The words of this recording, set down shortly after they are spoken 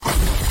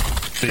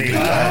The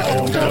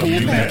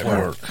IOW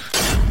Network.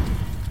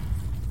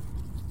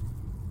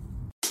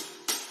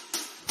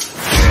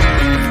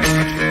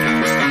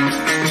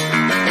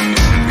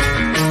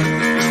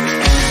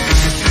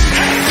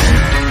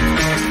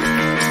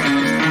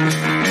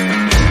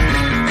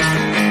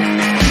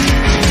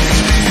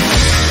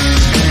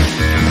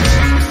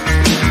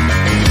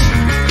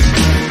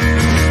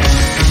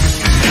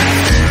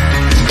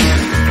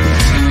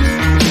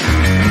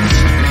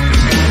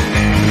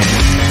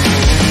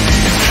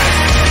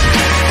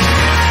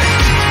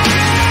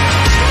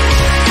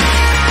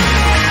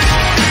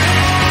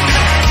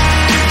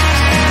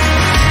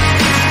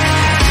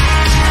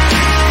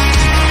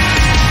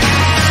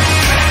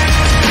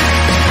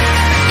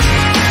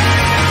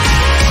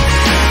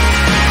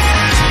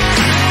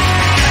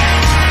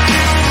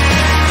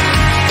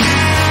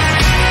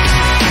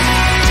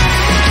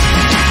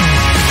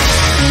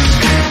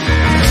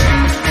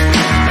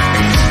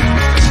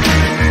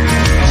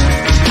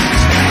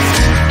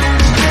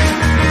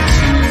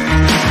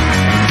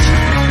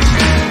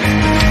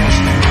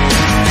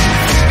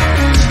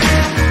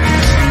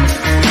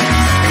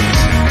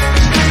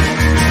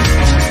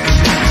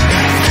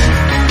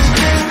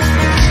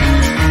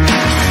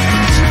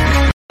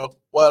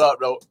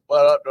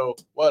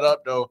 What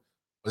up, though?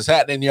 What's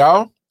happening,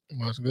 y'all?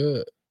 What's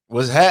good?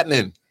 What's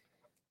happening?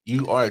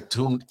 You are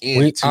tuned in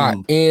We to are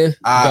in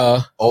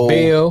the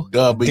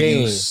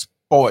IOW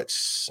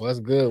Sports.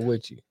 What's good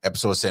with you?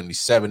 Episode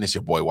 77. It's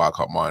your boy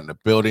Wildcard Martin in the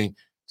building.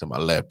 To my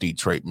left,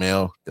 Detroit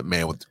Mel, the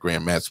man with the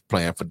Grandmaster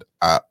plan for the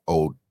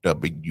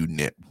IOW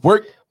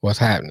Network. What's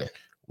happening?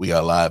 We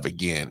are live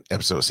again,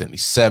 episode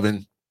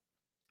 77.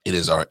 It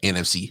is our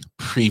NFC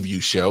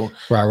preview show.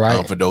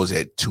 Right. For those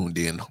that tuned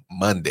in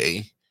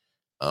Monday,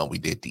 we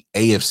did the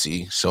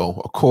AFC. So,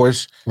 of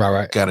course,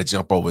 got to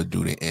jump over and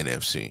do the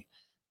NFC.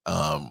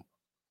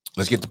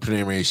 Let's get the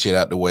preliminary shit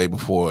out the way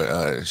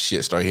before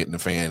shit start hitting the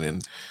fan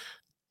and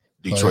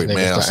Detroit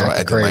man. So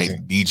acting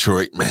like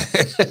Detroit man.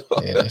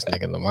 Yeah, this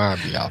nigga Lamar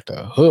be off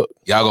the hook.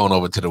 Y'all going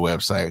over to the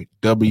website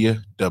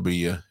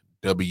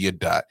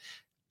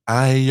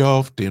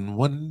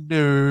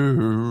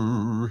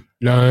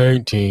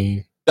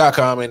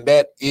www.ioftenwonder19.com, and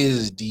that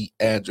is the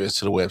address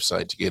to the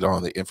website to get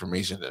on the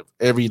information of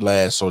every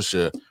last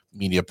social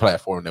media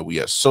platform that we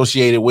are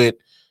associated with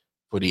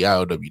for the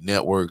IOW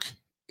network.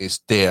 It's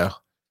there.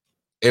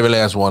 Every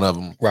last one of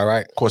them.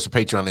 Right. Of course, the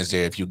Patreon is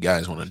there if you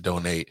guys want to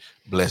donate.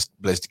 Bless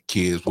the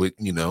kids with,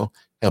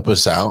 help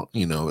us out,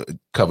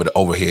 cover the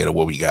overhead of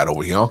what we got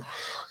over here.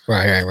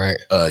 Right.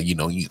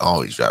 You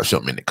always drop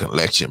something in the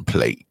collection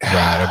plate.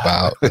 Right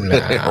about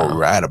now.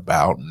 Right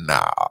about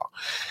now.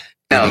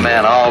 Yeah,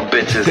 man, all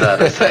bitches are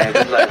the same.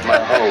 Just like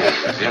my hoes,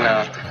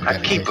 I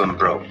keep them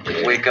broke.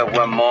 Wake up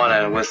one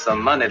morning with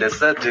some money, the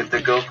subject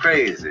to go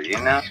crazy,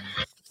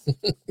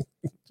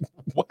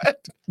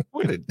 What?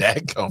 Where did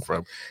that come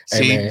from? Hey,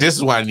 See, man. This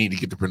is why I need to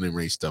get the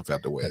preliminary stuff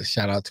out the way.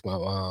 Shout out to my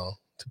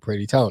to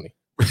Pretty Tony.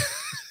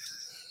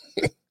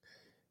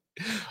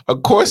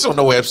 Of course, on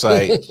the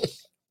website,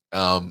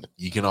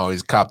 you can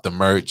always cop the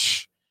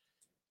merch.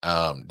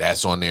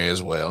 That's on there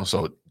as well.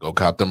 So go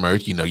cop the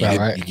merch. You can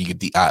get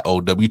the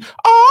IOW.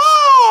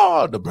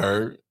 Oh, the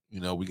bird.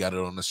 We got it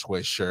on the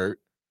sweatshirt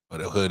or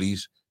the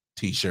hoodies,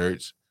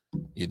 t-shirts.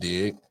 You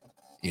dig?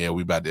 Yeah,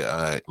 we about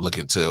to look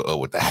into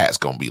what the hat's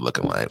gonna be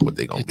looking like. What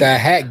they gonna get be? That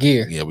hat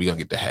gear. Yeah, we gonna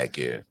get the hat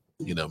gear.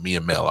 Me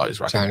and Mel always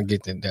rocking. Trying to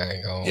get the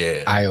dang on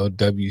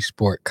IOW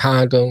Sport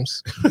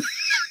condoms.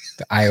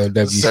 The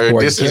IOW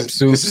Sport jumpsuits.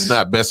 This is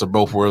not best of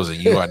both worlds, and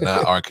you are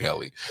not R.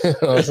 Kelly. You know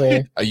what I'm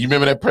saying? You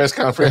remember that press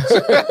conference?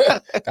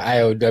 The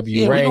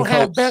IOW raincoats. We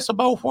have best of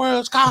both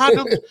worlds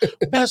condoms,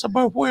 best of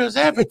both worlds,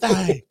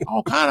 everything,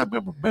 all kind of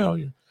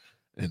memorabilia,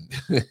 and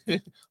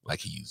like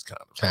he used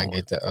condoms. Trying to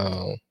get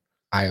the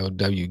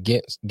IOW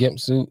gimp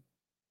suit.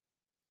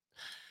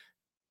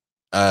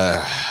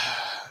 Got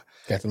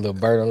the little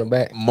bird on the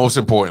back. Most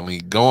importantly,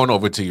 going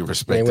over to your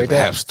respective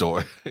app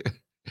store.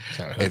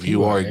 If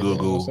you are a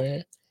Google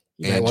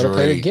Android want to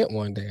play the Gimp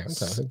one day, I'm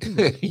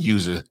talking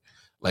user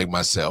like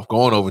myself,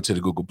 going over to the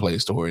Google Play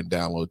Store and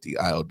download the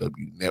IOW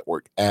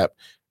Network app.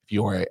 If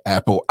you are an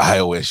Apple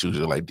iOS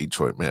user like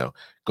Detroit Mail,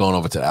 going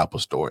over to the Apple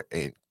Store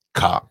and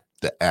cop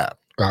the app.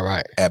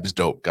 Right. App is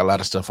dope. Got a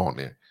lot of stuff on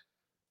there.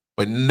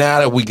 But now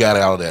that we got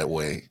it out of that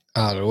way.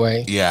 Out of the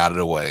way? Yeah, out of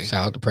the way.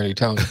 Shout out to Pretty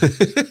Tony.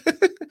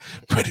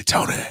 Pretty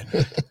Tony.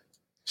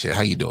 Shit,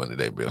 how you doing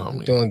today, Bill?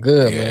 Homie? Doing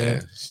good,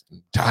 man.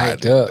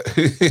 Tired. Up.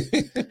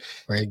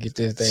 Ready to get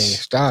this thing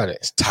started.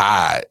 It's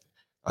tired.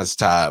 I was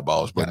tired,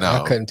 boss. But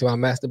now I cut into our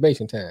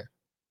masturbation time.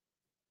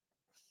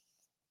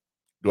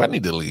 Do I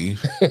need to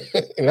leave?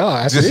 No,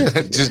 I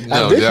just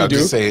no. I'll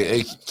just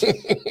say, hey.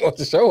 What's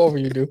the show over?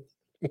 You do.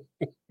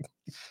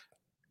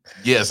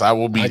 Yes, I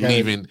will be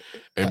leaving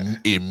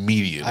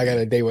immediately. I got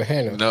a day with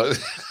Hannah. No.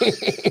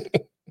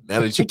 Now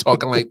that you're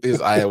talking like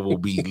this, I will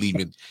be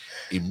leaving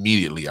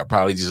immediately. I'll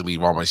probably just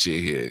leave all my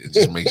shit here and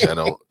just make sure I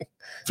don't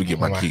forget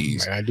my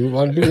keys. I do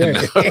want to do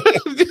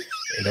that.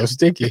 No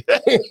sticky.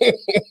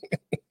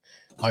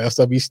 All your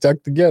stuff be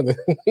stuck together.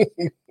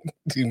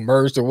 You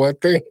merge to one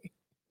thing.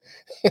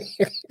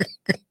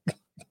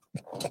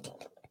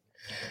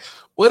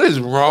 What is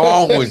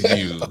wrong with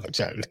you? I'm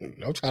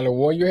trying to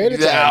warn you ahead of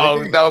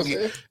time. No,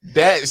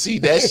 that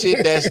shit.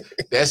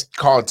 That's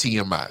called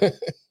TMI,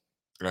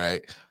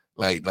 right?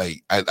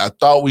 Like I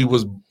thought we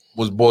was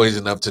boys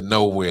enough to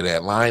know where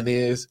that line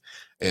is,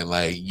 and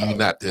like you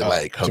not to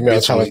like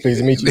habitually. Pleased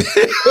to meet you.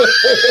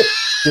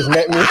 Just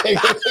met me.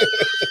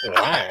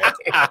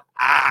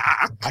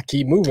 I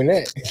keep moving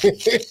that.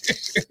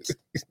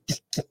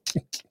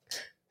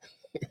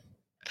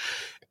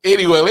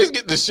 Anyway, let's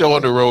get the show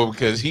on the road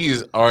because he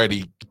is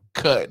already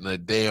cutting a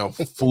damn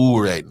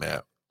fool right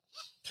now.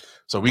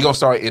 So we're going to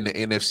start in the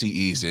NFC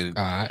East, and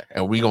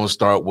we're going to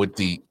start with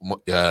the,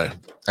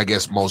 I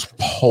guess, most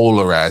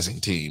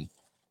polarizing team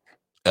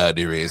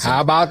there is.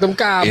 How about them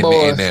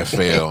Cowboys? In the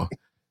NFL,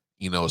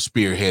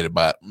 spearheaded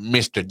by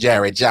Mr.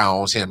 Jerry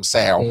Jones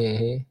himself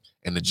and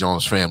the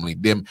Jones family.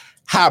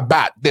 How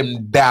about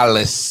them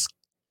Dallas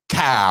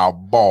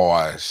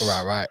Cowboys?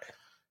 Right.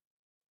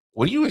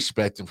 What are you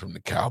expecting from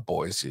the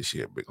Cowboys this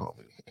year, big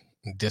homie?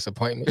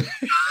 Disappointment.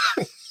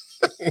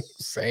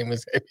 Same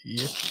as every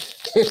year.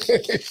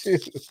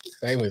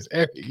 Same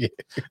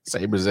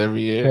as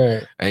every year.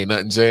 Right. Ain't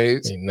nothing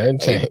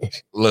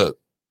changed. Look,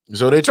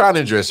 so they're trying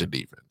to address the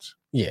defense.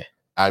 Yeah.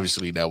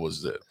 Obviously, that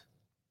was the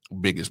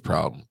biggest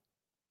problem.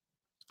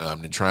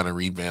 They're trying to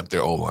revamp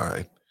their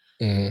O-line.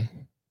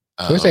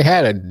 Which they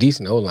had a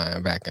decent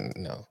O-line back in,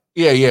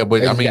 Yeah,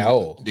 but I mean,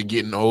 they're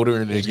getting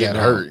older and they're getting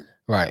hurt.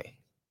 Right.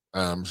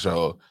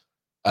 So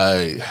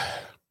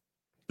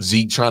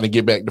Zeke trying to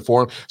get back to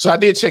form. So I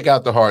did check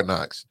out the Hard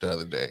Knocks the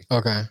other day.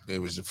 Okay. It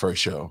was the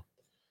first show.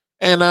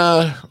 And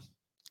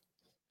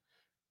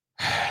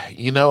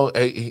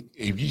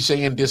if you're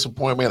saying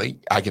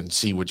disappointment, I can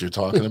see what you're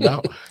talking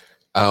about.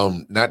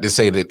 Not to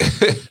say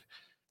that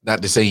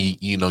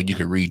you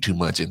can read too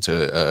much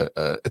into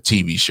a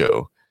TV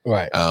show.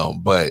 Right.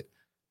 But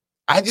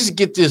I just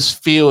get this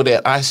feel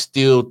that I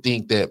still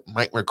think that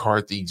Mike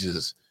McCarthy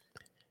just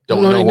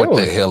don't know what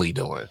the hell he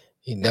doing.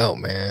 He don't,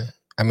 man.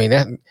 I mean,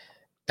 that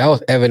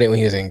was evident when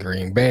he was in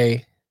Green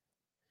Bay.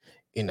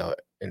 And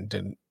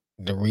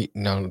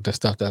the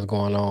stuff that's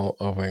going on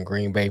over in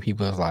Green Bay,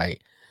 people was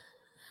like,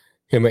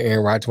 him and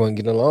Aaron Rodgers wasn't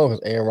getting along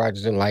because Aaron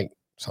Rodgers didn't like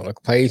some of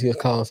the plays he was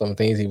calling, some of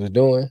the things he was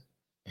doing.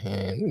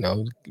 And,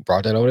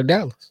 brought that over to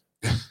Dallas.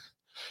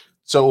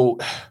 So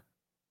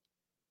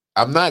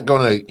I'm not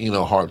going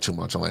to, harp too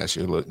much on last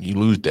year. Look, you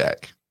lose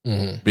Dak.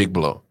 Big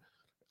blow.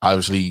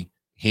 Obviously,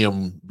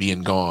 him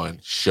being gone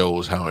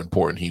shows how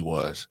important he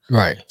was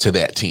to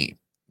that team.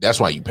 That's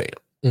why you pay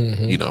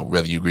him.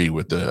 Whether you agree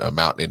with the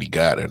amount that he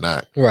got or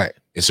not. Right.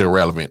 It's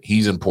irrelevant.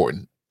 He's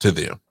important to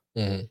them.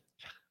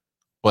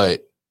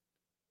 But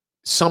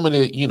some of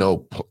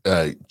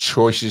the,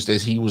 choices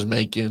that he was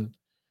making,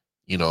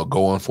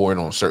 going for it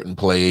on certain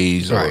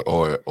plays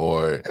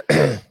or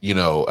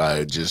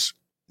just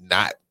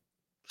not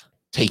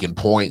taking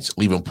points,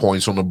 leaving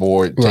points on the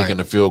board, taking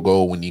the field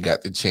goal when you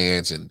got the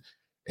chance, and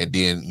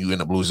then you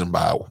end up losing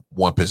by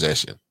one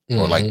possession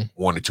or like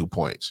 1 or 2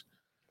 points.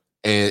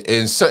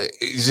 And so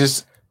it's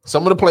just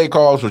some of the play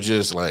calls were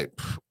just like,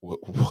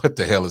 what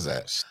the hell is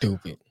that?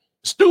 Stupid.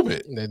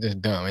 They're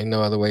just dumb. Ain't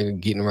no other way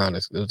of getting around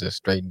this. It was just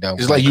straight dumb.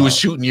 It's like you were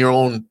shooting your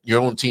own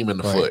team in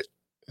the foot.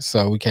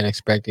 So we can't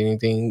expect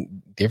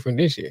anything different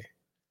this year.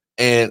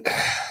 And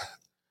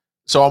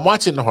so I'm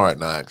watching the Hard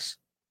Knocks.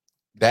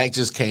 Dak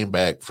just came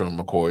back from,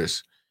 of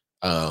course,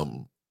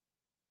 from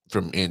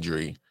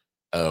injury.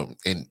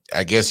 And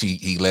I guess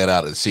he let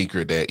out a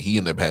secret that he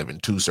ended up having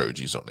 2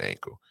 surgeries on the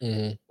ankle.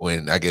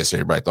 When I guess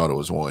everybody thought it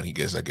was one. I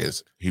guess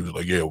he was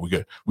like, yeah,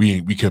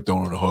 we kept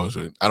on the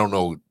hustle. I don't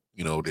know,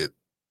 the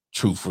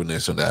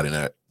truthfulness of that and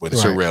that, but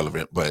it's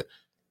irrelevant. But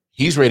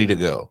he's ready to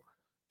go.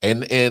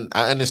 And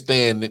I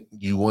understand that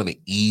you want to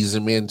ease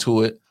him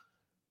into it,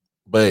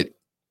 but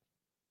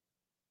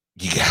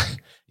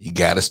you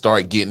got to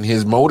start getting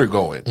his motor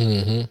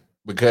going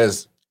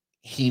because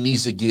he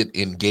needs to get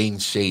in game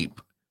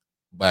shape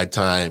by the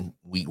time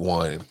week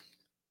 1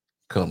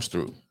 comes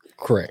through.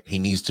 Correct. He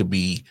needs to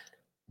be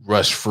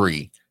rush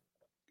free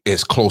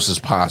as close as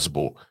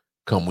possible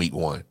come week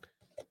 1.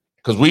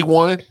 Because week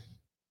 1,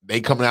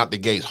 they coming out the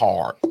gates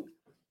hard.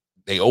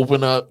 They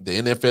open up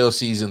the NFL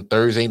season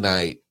Thursday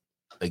night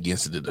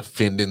against the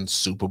defending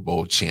Super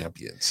Bowl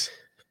champions.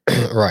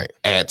 Right.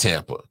 At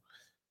Tampa.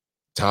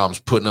 Tom's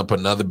putting up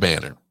another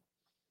banner.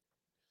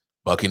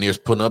 Buccaneers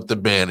putting up the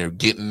banner,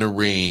 getting the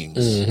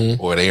rings.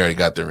 Or they already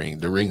got the ring.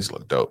 The rings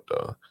look dope,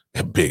 though.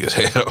 They're big as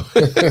hell.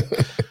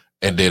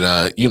 And then,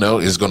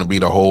 it's going to be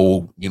the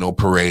whole,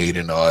 parade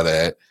and all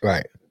that.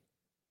 Right.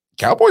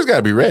 Cowboys got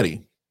to be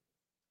ready.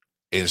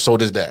 And so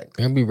does Dak.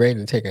 They'll be ready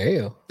to take a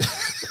L.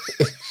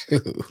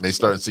 They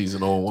start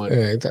season 0-1.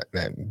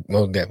 Yeah,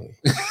 most definitely.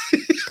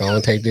 Go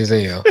on, take this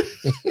L.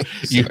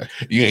 You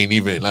ain't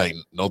even like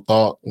no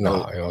thought.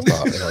 No, no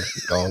thought.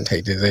 Go on,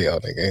 take this L.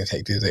 Nigga,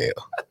 take this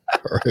L.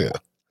 For real.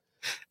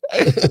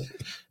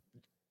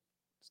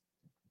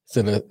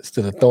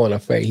 Instead of throwing a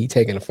fade, he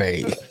taking a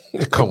fade.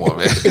 Come on,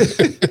 man.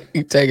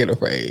 He taking a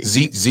fade.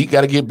 Zeke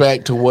got to get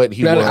back to what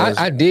he was.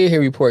 I did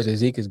hear reports that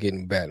Zeke is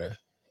getting better,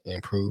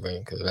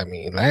 improving. Because I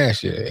mean,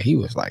 last year he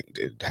was like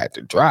had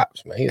the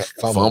drops, man. He was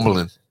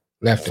fumbling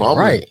left and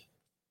right.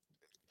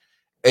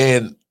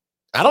 And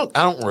I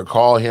don't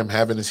recall him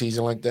having a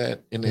season like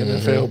that in the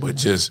NFL, but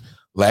just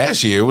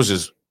last year it was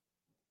just,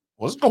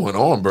 what's going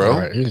on, bro?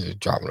 Right, he was just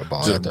dropping the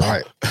ball left and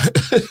right.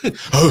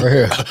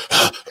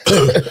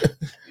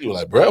 You were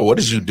like, bro, what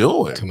is you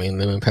doing? Too many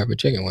lemon pepper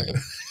chicken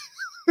wings.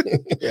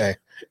 Yeah,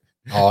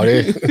 all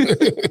this.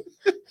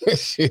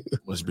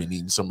 Must have been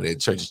eating some of that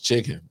church's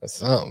chicken. That's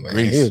something, man.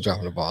 He was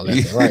dropping the ball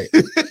left and right.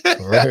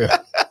 For real.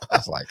 I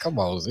was like, come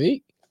on,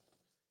 Zeke.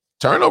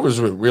 Turnovers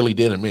really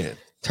did him in.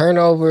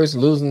 Turnovers,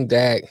 losing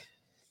Dak.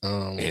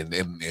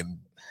 And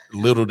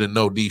little to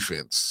no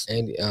defense.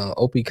 And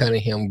Opie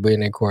Cunningham being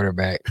their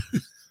quarterback.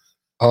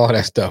 All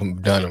that stuff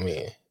done him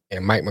in.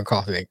 And Mike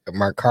McCarthy,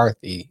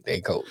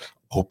 they coach.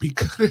 Opie.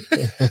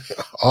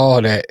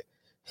 All that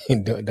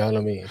done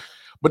him in.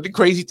 But the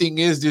crazy thing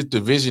is, this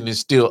division is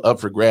still up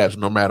for grabs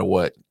no matter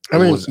what. I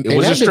mean, it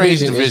was a strange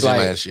division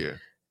last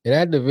year. In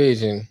that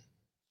division,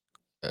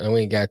 and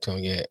we ain't got to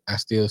him yet, I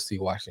still see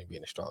Washington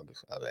being the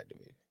strongest out of that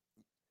division.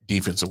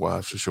 Defensive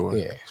wise, for sure.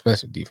 Yeah,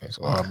 especially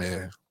defensive wise. Oh,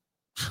 man.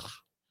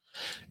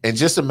 And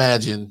just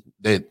imagine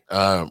that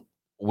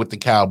with the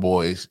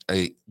Cowboys,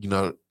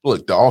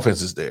 look, the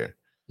offense is there.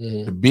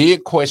 Mm-hmm. The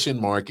big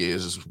question mark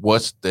is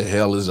what the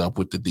hell is up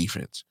with the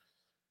defense?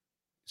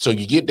 So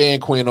you get Dan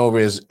Quinn over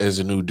as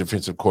a new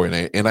defensive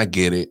coordinator, and I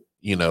get it.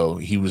 You know,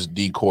 he was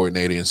D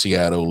coordinator in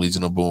Seattle,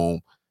 Legion of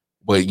Boom.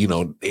 But,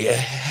 they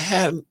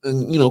had,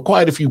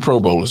 quite a few Pro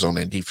Bowlers on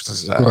that defensive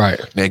side. Right.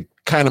 That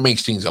kind of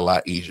makes things a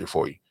lot easier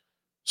for you.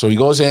 So he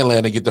goes to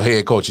Atlanta, get the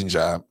head coaching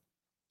job,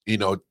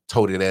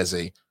 touted as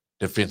a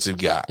defensive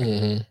guy.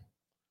 Mm-hmm.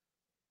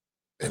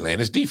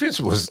 Atlanta's defense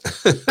was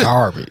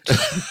garbage.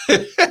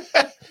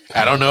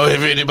 I don't know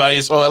if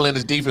anybody saw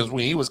Atlanta's defense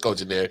when he was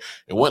coaching there.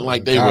 It wasn't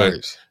like they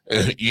garbage.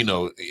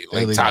 Were,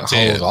 like top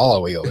 10. All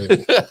the way over.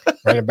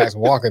 Running backs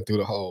walking through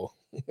the hole.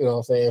 You know what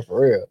I'm saying?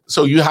 For real.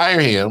 So you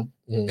hire him,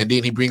 and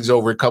then he brings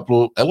over a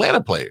couple of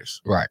Atlanta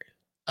players. Right.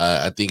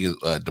 I think it's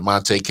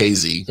DeMonte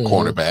KZ,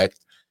 cornerback,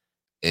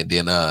 and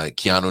then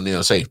Keanu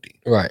Neal, safety.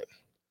 Right.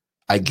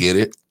 I get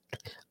it.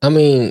 I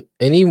mean,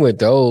 and even with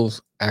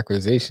those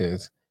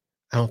acquisitions,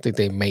 I don't think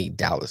they made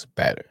Dallas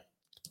better.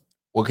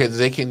 Well, because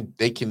they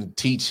can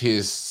teach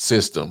his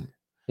system.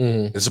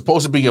 Mm-hmm. It's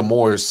supposed to be a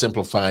more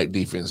simplified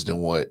defense than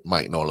what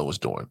Mike Nolan was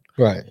doing.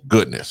 Right. Thank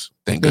goodness.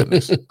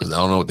 Because I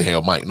don't know what the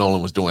hell Mike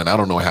Nolan was doing. I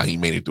don't know how he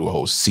made it through a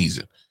whole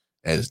season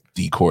as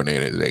D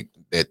coordinator.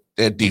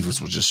 That defense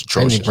was just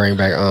atrocious. And bring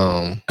back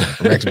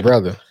Rex's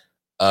brother.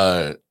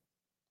 Bob.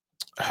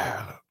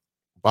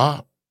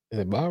 Is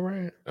it Bob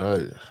Ryan? I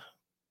don't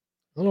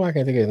know why I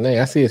can't think of his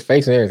name. I see his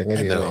face and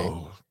everything. I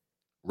know.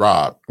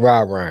 Rob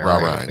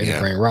Ryan. They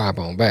bring Rob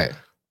on back.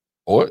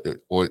 Or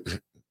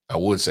I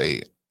would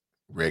say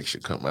Rex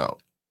should come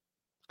out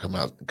of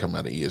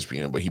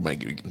ESPN, but he might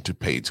get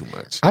paid too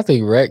much. I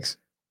think Rex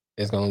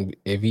is gonna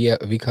if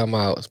he come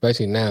out,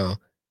 especially now,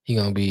 he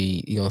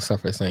gonna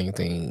suffer the same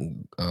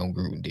thing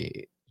Gruden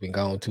did. Been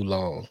gone too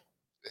long.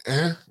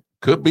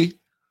 Could be,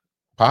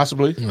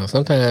 possibly.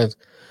 Sometimes,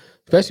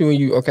 especially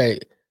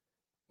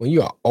when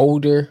you're an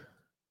older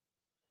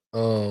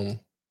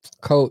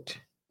coach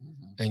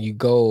and you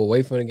go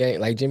away from the game,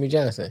 like Jimmy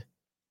Johnson.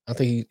 I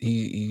think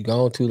he's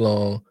gone too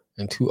long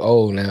and too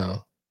old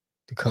now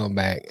to come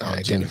back and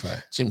identify.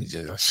 Jimmy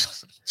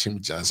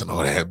Johnson,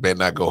 all that better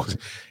not go.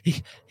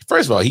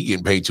 First of all, he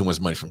getting paid too much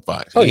money from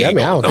Fox. Oh, yeah, I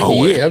mean, I don't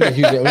think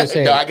he is. I'm just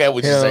saying. No, I got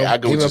what you're saying. I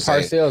get what you're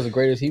saying. Even Parcells, as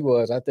great as he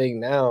was, I think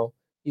now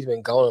he's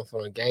been going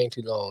from the game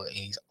too long and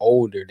he's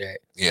older.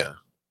 Yeah,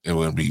 it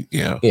wouldn't be.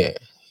 Yeah, it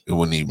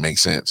wouldn't even make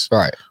sense.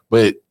 Right,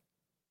 but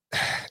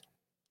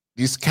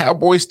this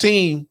Cowboys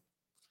team,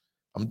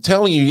 I'm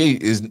telling you,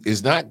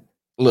 is not.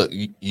 Look,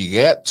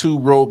 you got 2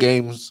 road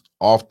games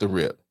off the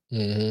rip.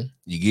 Mm-hmm.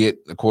 You get,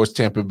 of course,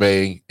 Tampa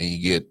Bay, and you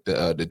get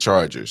the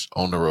Chargers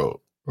on the road.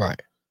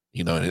 Right.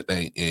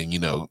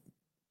 And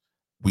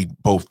we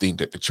both think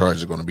that the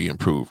Chargers are going to be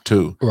improved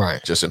too.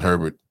 Right. Justin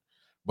Herbert.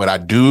 But I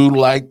do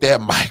like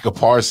that Micah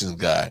Parsons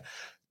guy.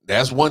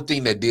 That's one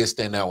thing that did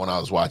stand out when I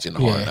was watching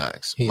the Hard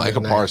Knocks. Micah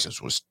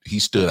Parsons he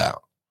stood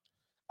out.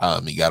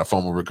 He got a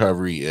fumble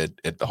recovery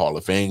at the Hall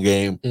of Fame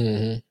game.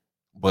 Mm-hmm.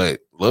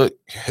 But look,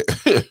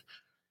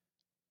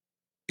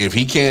 if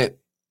he can't,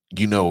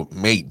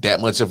 make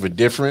that much of a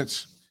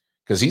difference,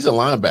 because he's a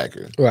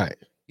linebacker. Right.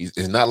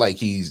 It's not like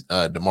he's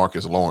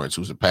DeMarcus Lawrence,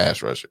 who's a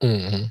pass rusher.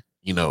 Mm-hmm.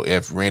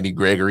 If Randy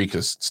Gregory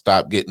could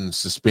stop getting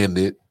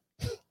suspended,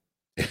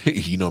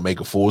 make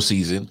a full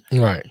season.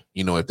 Right.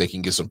 If they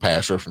can get some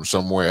pass rush from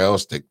somewhere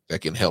else that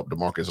can help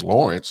DeMarcus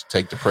Lawrence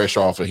take the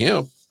pressure off of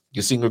him,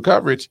 get single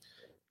coverage.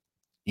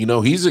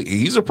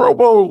 He's a Pro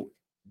Bowl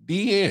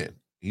DN.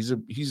 He's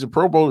a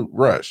Pro Bowl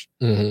rush.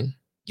 Mm-hmm.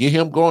 Get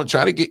him going.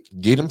 Try to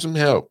get him some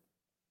help.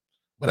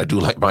 But I do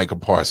like Micah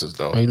Parsons,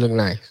 though. Oh, he look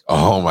nice.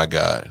 Oh, my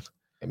God.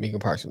 And Micah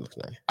Parsons looks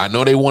nice. I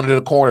know they wanted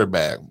a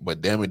quarterback,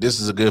 but damn it, this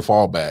is a good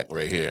fallback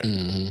right here.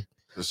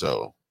 Mm-hmm.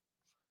 So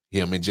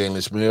him and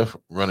Jalen Smith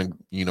running,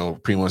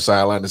 pretty much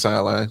sideline to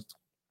sideline.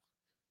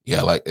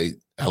 Yeah,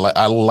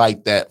 I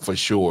like that for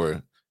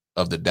sure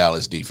of the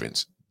Dallas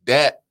defense.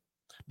 That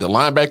the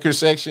linebacker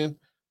section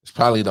is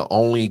probably the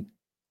only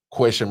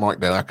question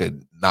mark that I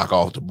could knock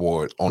off the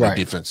board on the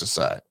defensive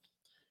side.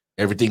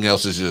 Everything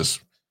else is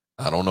just,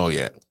 I don't know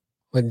yet.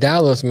 But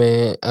Dallas,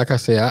 man, like I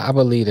said, I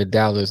believe that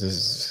Dallas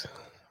is.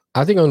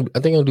 I think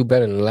they'll do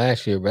better than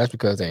last year, but that's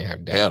because they ain't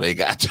have Dallas. Hell, they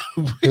got to.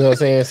 You know what I'm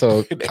saying?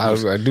 So I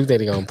do think they're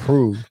gonna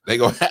improve. They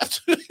gonna have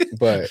to,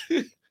 but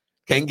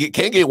can't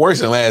get worse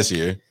than last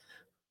year.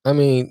 I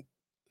mean,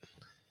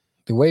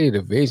 the way the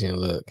division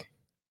look,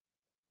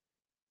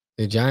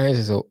 the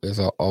Giants is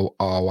a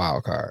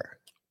wild card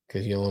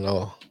because you don't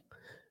know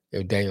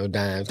if Daniel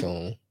Dimes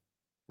gonna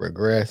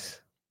regress.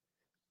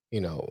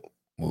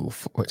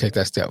 Take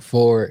that step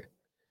forward.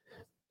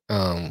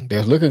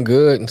 They're looking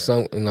good in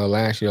some,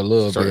 last year a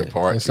little certain bit.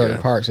 Parts, in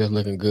certain parts, they're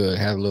looking good.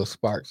 Have a little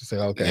spark to say,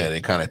 okay. Yeah, they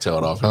kind of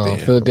tailed off.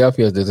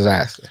 Philadelphia is a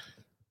disaster.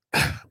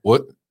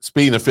 What?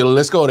 Speaking of Philly,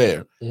 let's go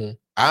there. Mm-hmm.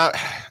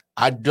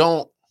 I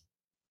don't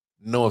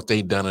know if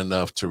they've done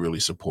enough to really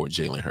support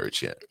Jalen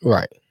Hurts yet.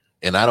 Right.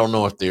 And I don't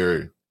know if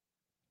they're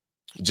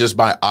just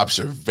by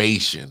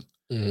observation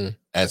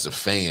as a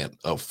fan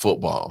of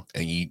football,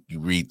 and you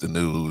read the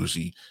news,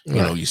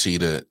 you see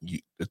the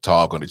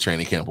talk on the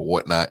training camp or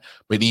whatnot,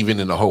 but even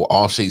in the whole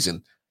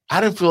offseason, I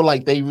didn't feel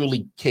like they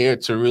really cared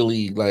to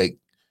really like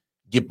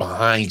get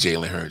behind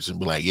Jalen Hurts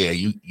and be like, yeah,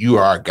 you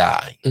are our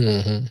guy.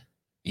 Mm-hmm.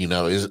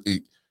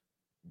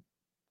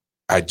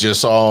 I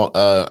just saw,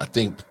 I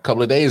think a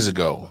couple of days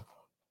ago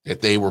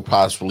that they were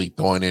possibly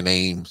throwing their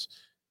names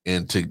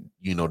into,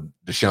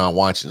 Deshaun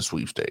Watson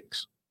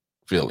sweepstakes,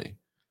 Philly.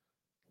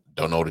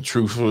 Don't know the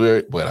truth of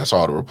it, but I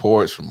saw the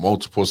reports from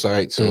multiple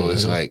sites. So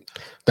it's like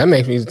that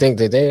makes me think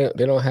that they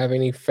don't have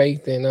any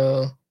faith in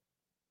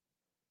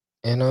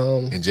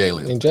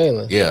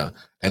Jalen. Yeah,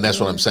 and that's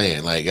what I'm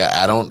saying. Like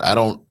I don't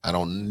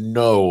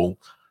know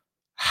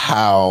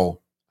how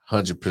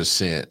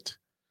 100%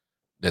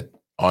 that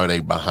are they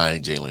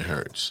behind Jalen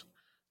Hurts.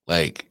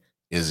 Like,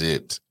 is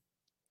it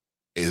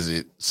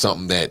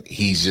something that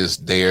he's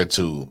just there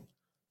to,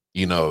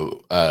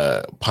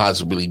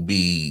 possibly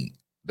be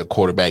the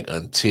quarterback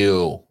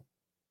until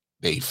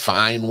they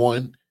find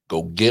one,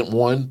 go get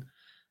one?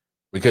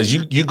 Because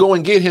you go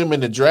and get him in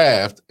the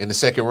draft in the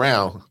second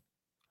round.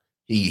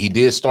 He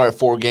did start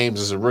 4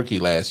 games as a rookie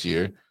last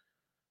year.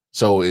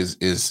 So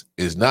is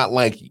not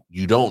like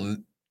you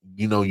don't,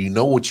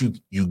 what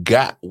you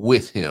got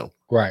with him.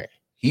 Right.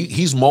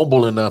 He's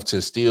mobile enough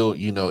to still,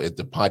 if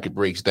the pocket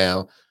breaks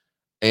down.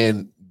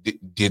 And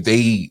did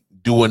they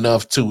do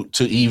enough to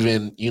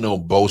even,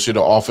 bolster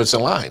the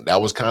offensive line?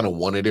 That was kind of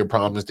one of their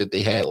problems that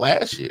they had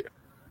last year.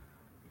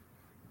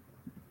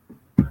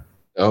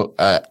 So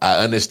I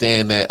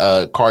understand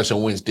that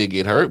Carson Wentz did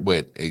get hurt,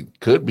 but it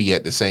could be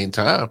at the same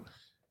time.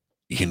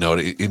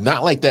 It's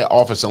not like that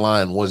offensive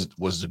line was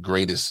the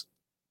greatest.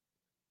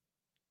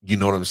 You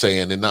know what I'm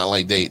saying? They're not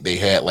like they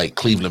had like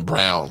Cleveland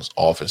Browns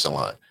offensive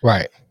line.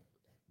 Right.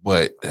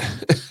 But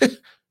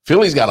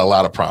Philly's got a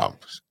lot of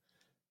problems.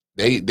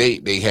 They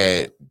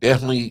had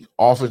definitely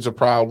offensive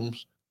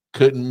problems,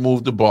 couldn't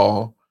move the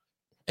ball,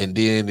 and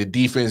then the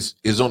defense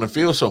is on the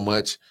field so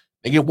much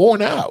they get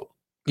worn out.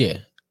 Yeah,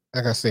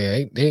 like I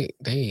said,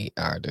 they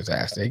are a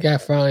disaster. They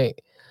got rid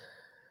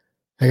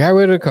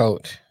of the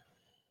coach,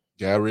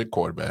 got rid of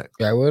quarterback,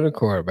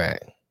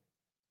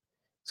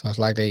 So it's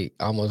like they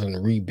almost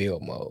in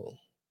rebuild mode.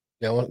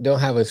 They don't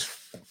have as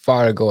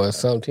far to go as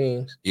some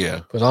teams.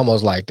 Yeah, it's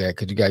almost like that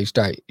because you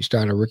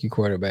start a rookie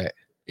quarterback.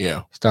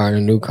 Yeah,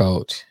 starting a new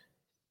coach.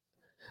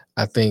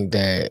 I think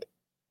that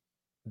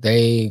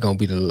they gonna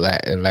be the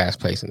last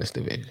place in this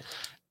division.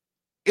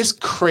 It's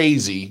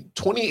crazy.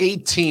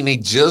 2018, they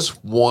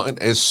just won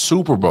a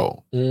Super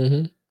Bowl,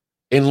 and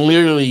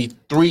literally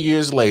 3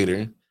 years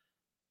later,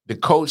 the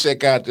coach that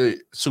got the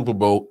Super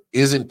Bowl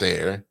isn't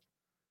there.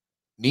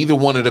 Neither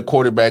one of the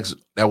quarterbacks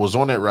that was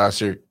on that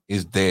roster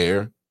is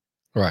there.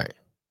 Right.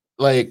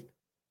 Like,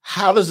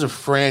 how does a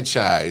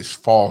franchise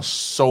fall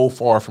so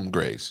far from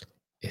grace?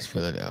 It's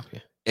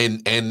Philadelphia.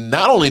 And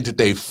not only did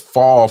they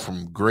fall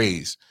from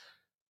grace,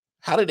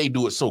 how did they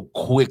do it so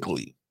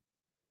quickly?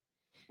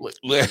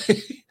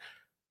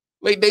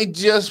 Like they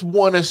just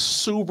won a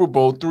Super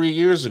Bowl 3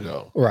 years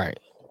ago. Right.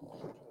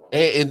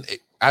 And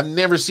I've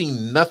never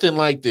seen nothing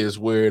like this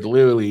where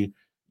literally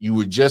you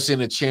were just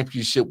in a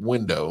championship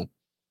window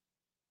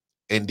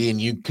and then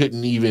you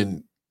couldn't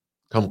even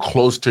come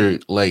close to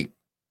like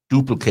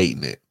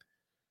duplicating it.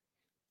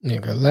 Yeah,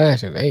 because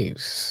last year they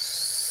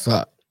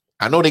sucked.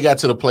 I know they got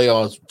to the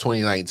playoffs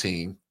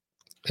 2019.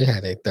 They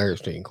had a third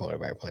string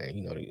quarterback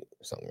playing.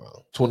 Something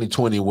wrong.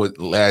 2020 was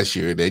last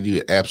year. They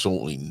did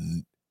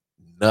absolutely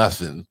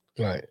nothing.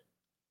 Right.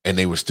 And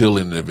they were still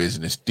in the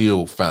division and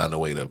still found a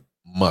way to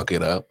muck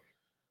it up.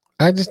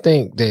 I just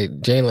think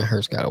that Jalen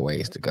Hurts got a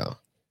ways to go.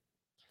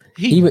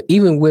 Even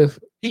if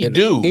they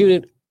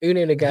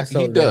got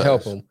something to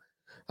help him,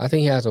 I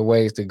think he has a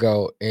ways to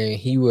go, and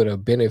he would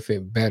have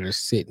benefited better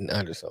sitting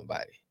under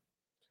somebody.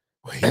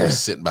 Well, he was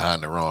sitting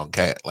behind the wrong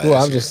cat last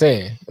Well, I'm year. just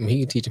saying. I mean,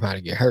 he can teach him how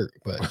to get hurt,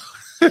 but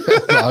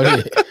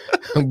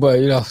but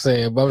you know what I'm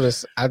saying.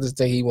 But I just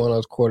think he one of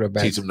those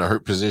quarterbacks. Teach him the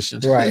hurt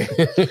positions. Right.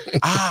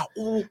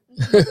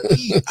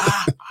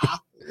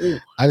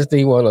 I just think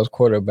he one of those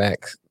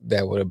quarterbacks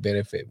that would have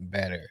benefited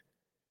better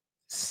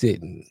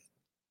sitting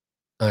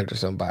under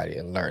somebody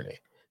and learning.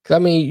 Because I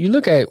mean, you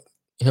look at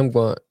him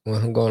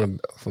going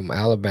from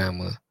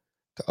Alabama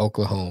to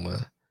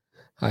Oklahoma,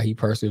 how he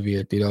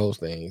persevered through those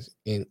things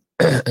and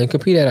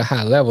compete at a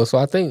high level. So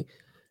I think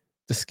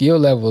the skill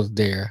level is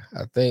there.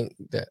 I think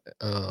that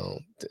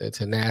the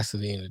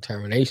tenacity and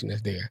determination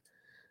is there.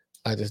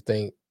 I just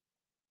think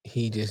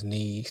he just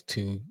needs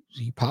to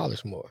be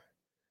polished more.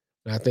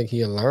 And I think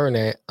he'll learn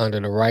that under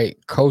the right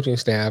coaching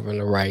staff and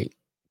the right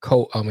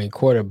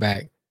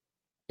quarterback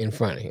in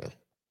front of him.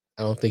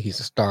 I don't think he's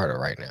a starter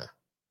right now.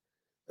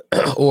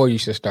 Or you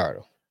should start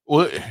him.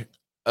 Well,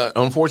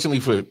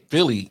 unfortunately for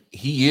Philly,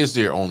 he is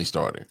their only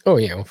starter. Oh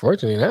yeah,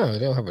 unfortunately now they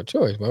don't have a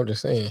choice. But I'm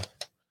just saying.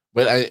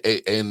 But I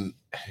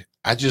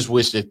just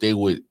wish that they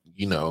would,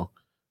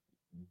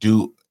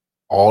 do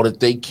all that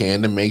they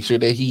can to make sure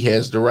that he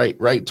has the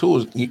right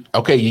tools.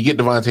 Okay, you get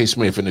Devontae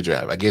Smith in the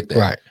draft. I get that.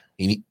 Right.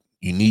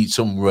 You need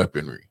some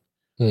weaponry.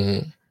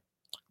 Mm-hmm.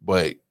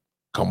 But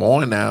come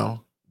on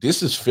now,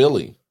 this is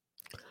Philly,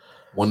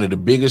 one of the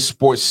biggest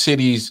sports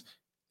cities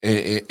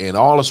in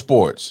all the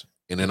sports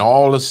and in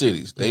all the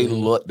cities. They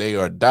they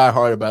are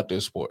diehard about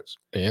their sports.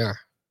 Yeah,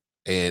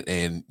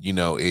 and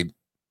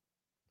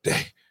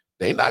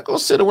they not gonna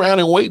sit around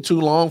and wait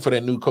too long for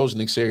that new coach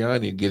Nick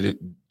Sirianni to get it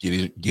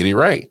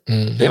right.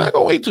 Mm-hmm. They're not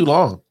gonna wait too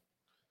long.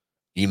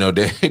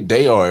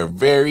 They are a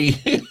very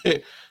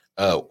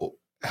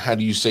how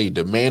do you say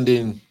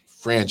demanding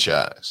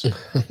franchise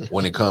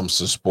when it comes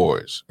to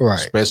sports, right?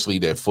 Especially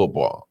that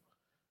football.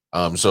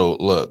 So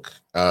look,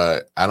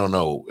 I don't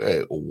know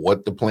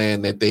what the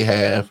plan that they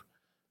have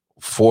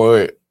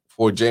for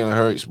Jalen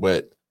Hurts,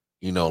 but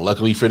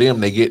luckily for them,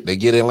 they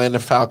get Atlanta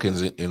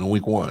Falcons in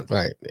week 1.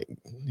 Right, they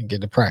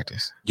get the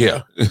practice.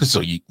 Yeah,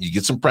 so you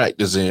get some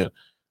practice in.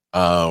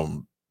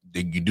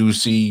 You do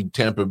see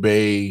Tampa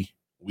Bay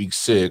week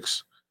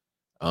 6.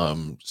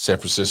 San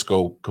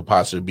Francisco could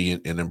possibly be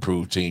an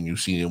improved team. You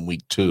see them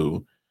week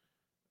 2.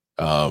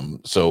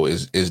 So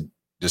is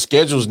the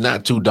schedule's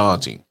not too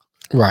daunting,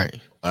 right?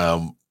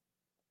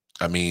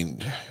 I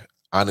mean,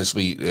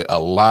 honestly, a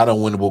lot of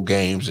winnable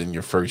games in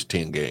your first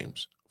 10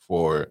 games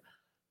for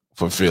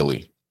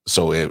Philly.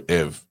 So if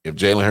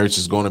Jalen Hurts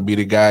is going to be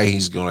the guy,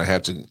 he's going to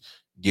have to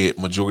get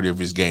majority of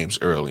his games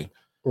early.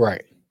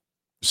 Right.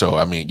 So,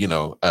 I mean,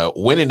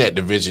 winning that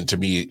division to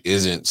me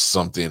isn't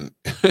something,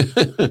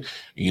 that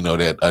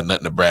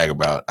nothing to brag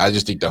about. I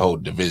just think the whole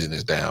division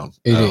is down.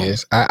 It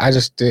is. I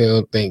just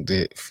still think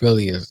that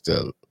Philly is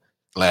the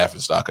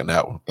laughing stock on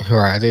that one.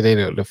 Right. I think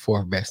they're the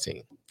 4th best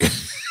team.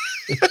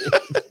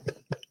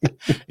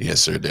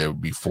 Yes, sir. There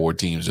would be 4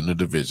 teams in the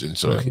division.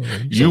 So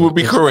you would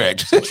be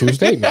correct. True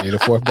statement. They're the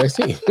 4th best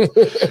team.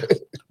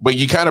 But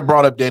you kind of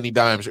brought up Danny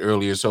Dimes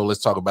earlier, so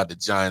let's talk about the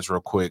Giants real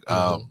quick.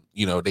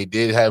 They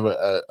did have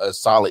a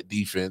solid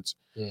defense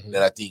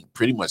that I think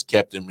pretty much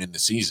kept them in the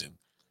season,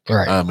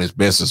 right? As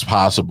best as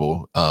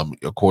possible.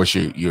 Of course,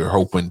 you're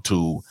hoping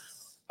to,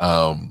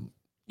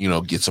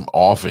 get some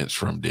offense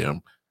from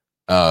them.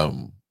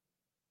 The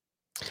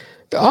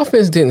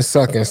offense didn't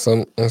suck in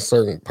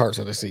certain parts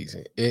of the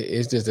season.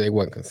 It's just that they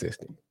wasn't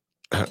consistent.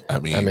 I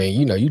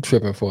mean, you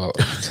tripping for a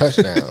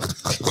touchdown.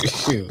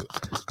 Shoot,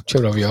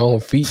 tripping over your own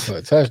feet for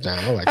a touchdown.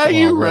 I'm like, how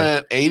you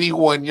ran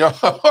 81 yards?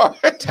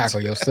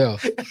 Tackle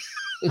yourself.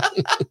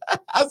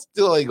 I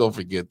still ain't gonna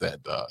forget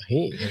that, dog.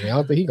 I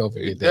don't think he gonna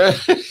forget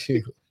that.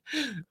 Shoot.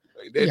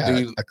 That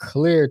dude, a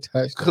clear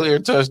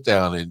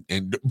touchdown,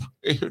 and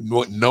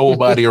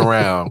nobody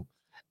around,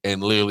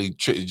 and literally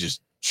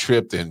just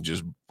tripped and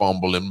just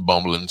bumbling,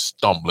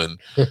 stumbling.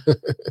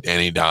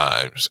 Danny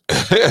Dimes.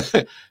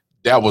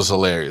 That was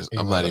hilarious.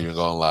 I'm not even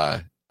gonna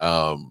lie.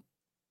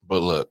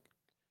 But look,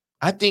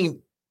 I think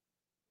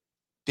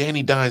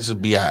Danny Dimes will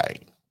be all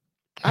right.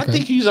 I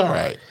think he's all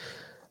right.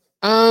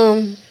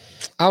 I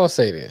will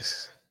say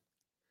this.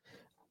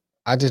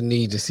 I just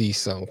need to see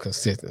some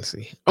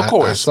consistency. Of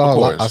course.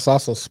 I saw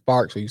some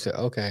sparks where you said,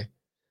 okay,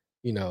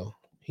 he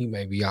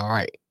may be all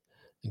right.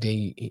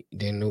 Then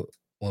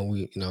when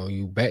we,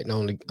 you betting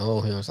on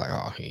him, it's like,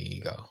 oh, here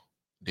you go.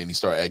 Then he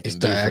started acting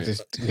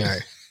different.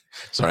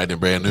 Started acting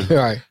brand new.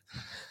 Right.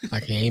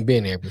 Like he ain't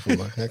been there before.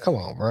 Like, come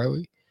on, bro.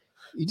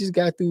 You just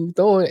got through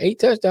throwing 8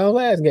 touchdowns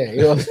last game.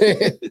 You know what I'm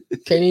saying?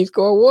 Can't even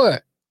score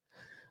what?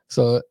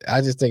 So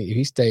I just think if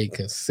he stayed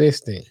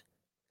consistent,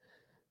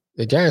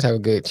 the Giants have a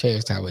good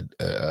chance to have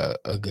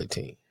a good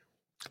team.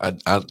 I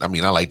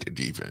mean, I like their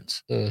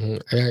defense. I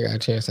got a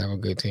chance to have a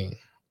good team.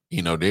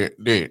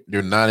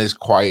 They're not as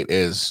quite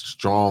as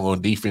strong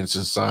on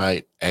defensive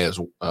side as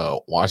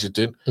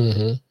Washington,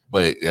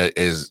 but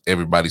as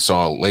everybody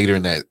saw later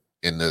in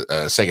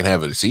the second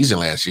half of the season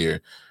last year,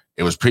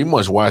 it was pretty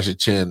much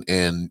Washington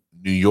and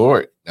New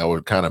York that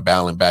were kind of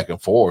battling back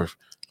and forth,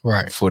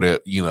 right? For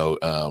the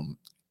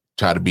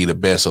try to be the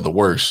best of the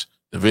worst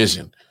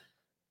division.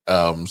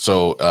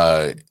 So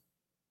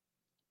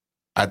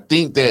I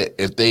think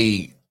that if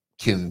they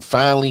can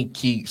finally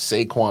keep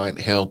Saquon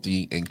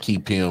healthy and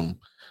keep him,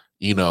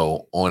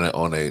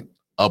 on a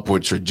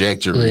upward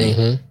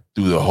trajectory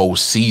through the whole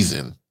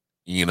season,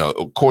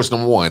 of course,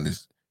 number one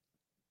is,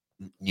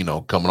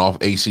 coming off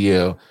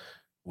ACL,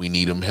 we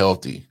need him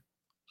healthy.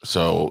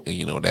 So,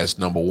 that's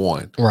number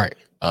one. Right.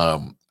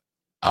 I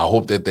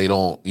hope that they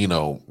don't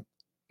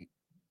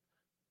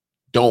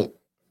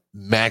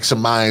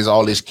maximize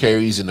all his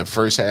carries in the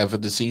first half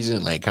of the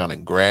season, like kind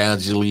of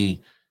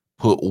gradually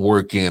put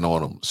work in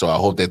on them. So I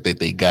hope that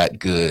they got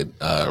good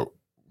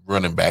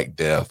running back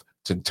depth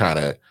to try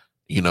to,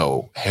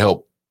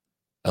 help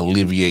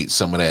alleviate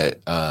some of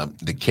that,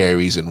 the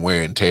carries and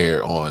wear and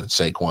tear on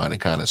Saquon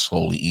and kind of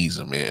slowly ease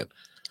him in.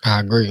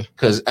 I agree.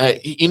 Because,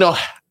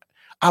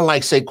 I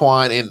like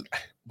Saquon,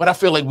 but I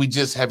feel like we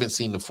just haven't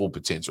seen the full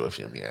potential of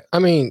him yet. I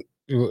mean,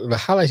 the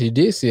highlights you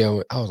did see, I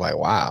was like,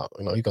 wow,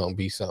 he's going to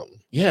be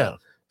something. Yeah.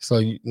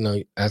 So,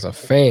 as a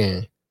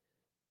fan,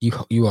 you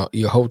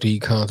hope that he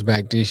comes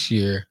back this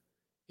year,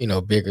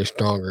 bigger,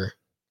 stronger,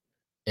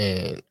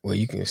 and where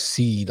you can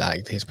see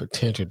like his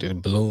potential to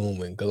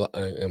bloom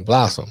and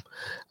blossom.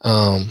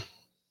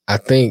 I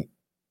think,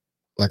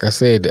 like I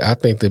said, I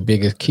think the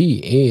biggest key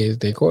is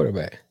their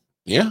quarterback.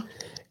 Yeah.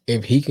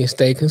 If he can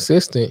stay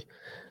consistent,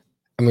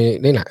 I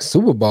mean, they're not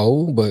Super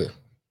Bowl, but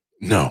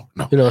no.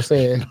 You know what I'm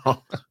saying?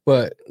 No.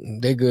 But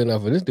they're good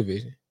enough for this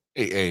division.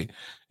 Hey.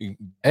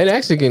 And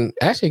actually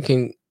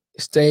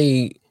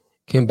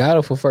can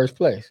battle for first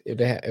place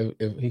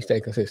if he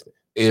stay consistent.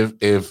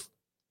 If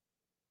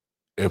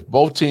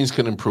both teams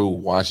can improve,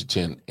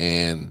 Washington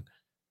and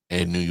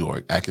New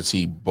York, I can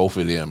see both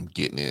of them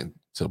getting into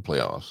the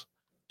playoffs.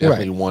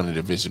 Definitely one a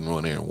division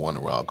winner and one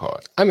a wild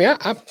card. I mean,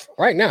 I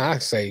right now I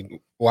say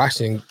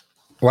Washington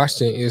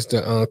is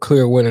the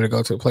clear winner to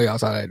go to the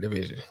playoffs out of that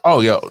division.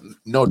 Oh, yeah,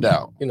 no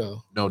doubt.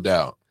 No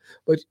doubt.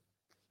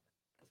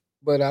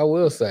 But I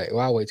will say,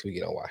 I'll wait till we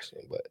get on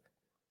Washington. But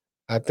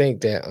I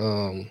think that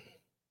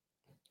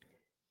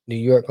New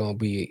York gonna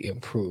be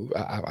improved.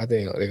 I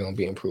think they're gonna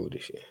be improved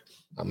this year.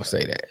 I'm gonna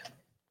say that.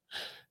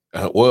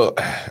 Well,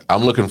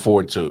 I'm looking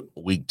forward to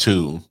week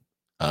 2.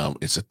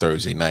 It's a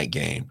Thursday night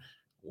game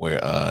where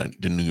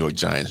the New York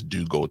Giants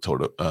do go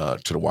to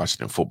the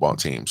Washington football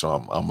team. So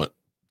I'm gonna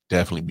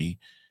definitely be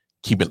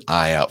keep an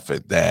eye out for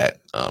that.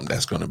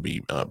 That's going to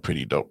be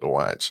pretty dope to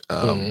watch.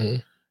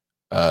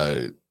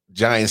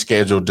 Giants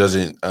schedule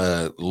doesn't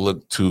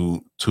look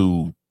too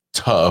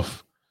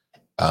tough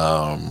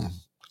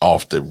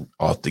off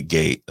the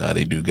gate.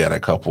 They do got a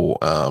couple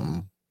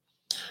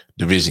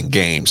division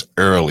games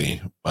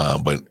early,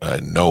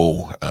 but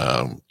no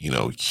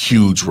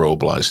huge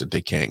roadblocks that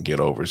they can't get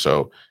over.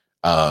 So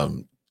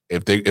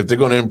if they're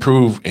going to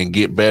improve and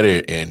get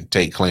better and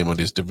take claim on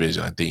this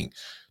division, I think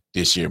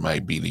this year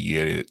might be the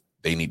year that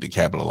they need to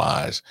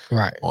capitalize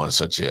on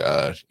such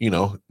a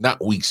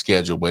not weak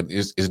schedule, but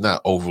it's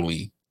not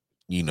overly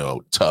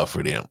tough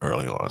for them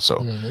early on.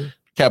 So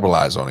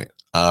capitalize on it.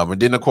 And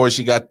then of course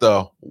you got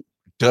the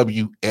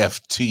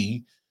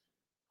WFT,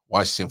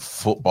 Washington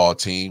football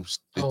team,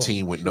 the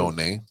team with no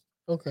name.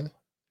 Okay.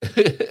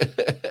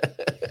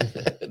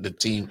 The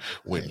team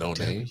with no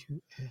name.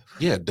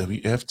 Yeah,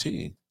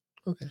 WFT.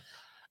 Okay.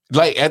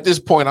 Like at this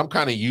point, I'm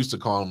kind of used to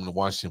calling them the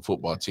Washington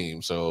football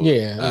team. So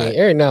yeah, I mean,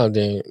 every now and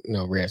then,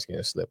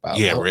 Redskins slip out.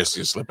 Yeah,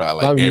 Redskins slip out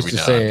like every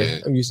now and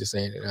then. I'm used to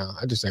saying it now.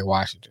 I just say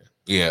Washington.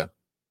 Yeah.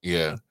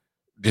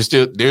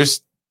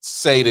 There's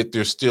say that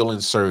they're still in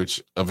search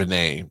of a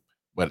name,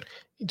 but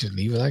you just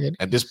leave it like it.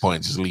 At this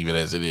point, just leave it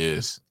as it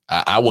is.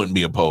 I wouldn't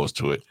be opposed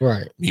to it,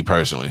 right? Me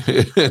personally.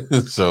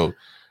 So,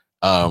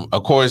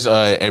 of course,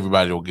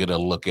 everybody will get a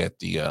look at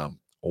the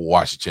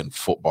Washington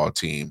football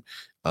team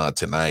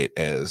tonight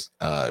as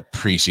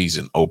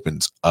preseason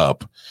opens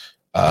up.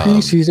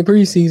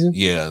 Preseason.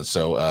 Yeah,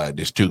 so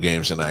there's 2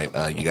 games tonight.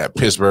 You got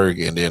Pittsburgh,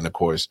 and then of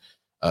course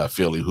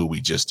Philly, who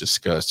we just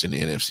discussed in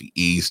the NFC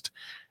East,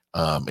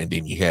 and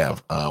then you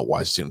have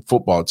Washington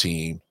football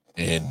team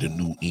and the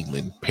New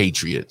England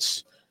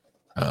Patriots.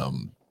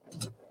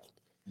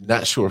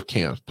 Not sure if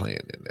Cam's playing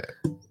in that.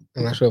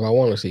 I'm not sure if I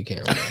want to see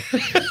Cam.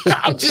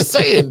 I'm just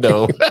saying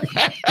though.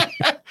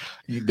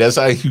 That's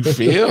how you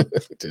feel?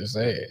 Just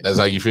saying. That's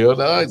how you feel,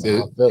 dog? I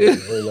feel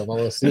if I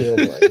want to see him,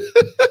 like,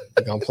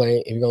 if I'm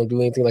playing, if you're going to do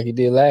anything like you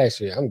did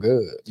last year, I'm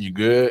good. You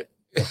good?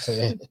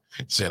 Said,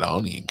 I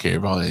don't even care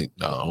about it.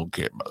 No, I don't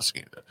care about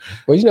seeing that.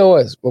 Well, you know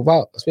what?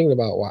 Speaking of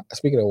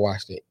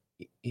Washington,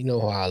 you know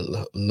who I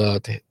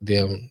love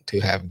them to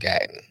have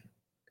gotten.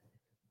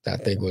 I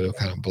think would have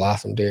kind of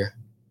blossomed there.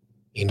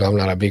 I'm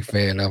not a big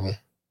fan of him.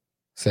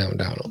 Sam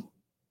Darnold.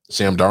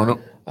 Sam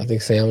Darnold? I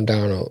think Sam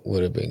Darnold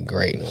would have been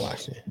great in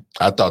Washington.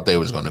 I thought they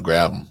was going to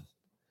grab him.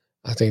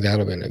 I think that would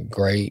have been a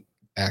great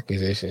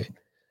acquisition.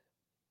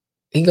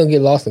 He's going to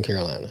get lost in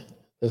Carolina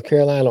because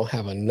Carolina don't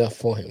have enough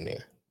for him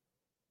there.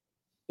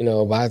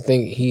 But I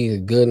think he's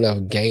a good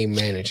enough game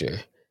manager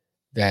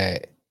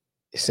that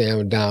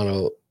Sam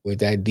Darnold with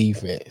that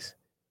defense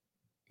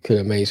could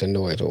have made some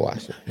noise to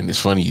Washington. And it's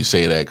funny you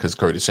say that because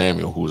Curtis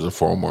Samuel, who was a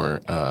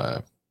former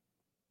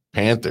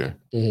Panther,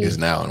 is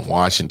now in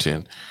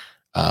Washington.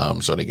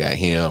 So they got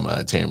him,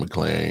 Terry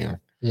McLaurin,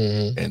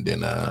 and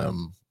then I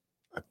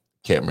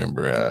can't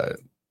remember.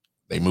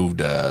 They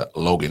moved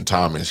Logan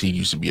Thomas. He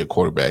used to be a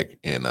quarterback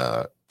in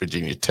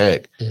Virginia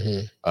Tech.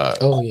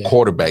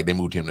 Quarterback. They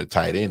moved him to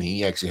tight end.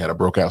 He actually had a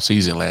breakout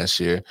season last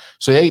year.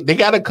 So they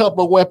got a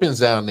couple of weapons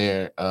down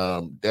there.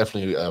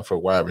 Definitely for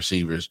wide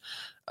receivers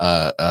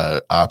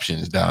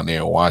options down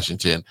there in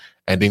Washington.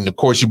 And then of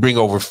course you bring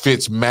over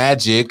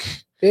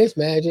Fitzmagic.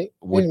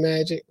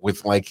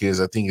 With like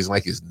his, I think it's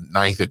like his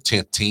 9th or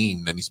 10th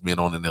team that he's been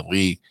on in the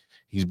league.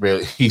 He's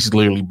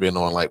literally been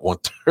on like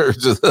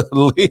 1/3 of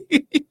the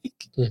league.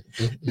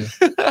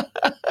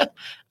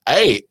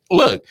 Hey,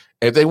 look,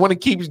 if they want to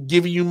keep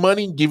giving you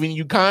money, giving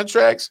you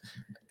contracts,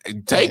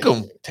 take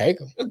them. Take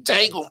them.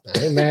 I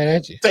ain't mad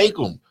at you. Take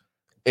them.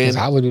 And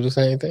I would do the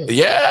same thing.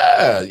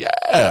 Yeah,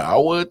 I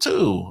would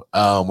too.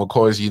 Of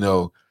course, he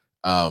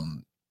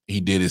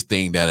did his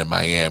thing down in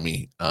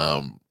Miami.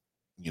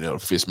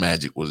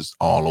 Fitzmagic was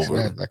all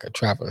over, like a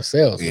trap of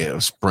sales. Yeah,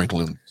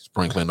 sprinkling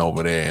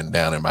over there and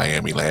down in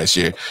Miami last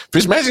year.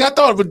 Fitzmagic, I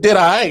thought it did.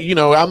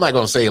 I'm not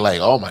gonna say like,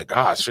 oh my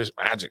gosh,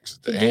 Fitzmagic's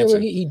the answer.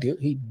 He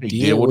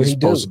did what he's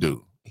supposed to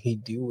do. He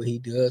do what he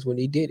does when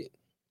he did it.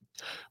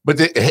 But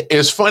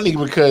it's funny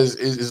because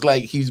it's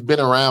like he's been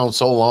around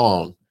so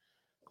long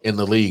in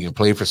the league and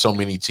played for so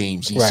many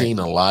teams. He's seen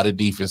a lot of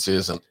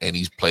defenses and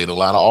he's played a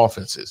lot of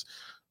offenses.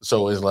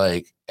 So it's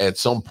like at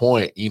some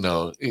point,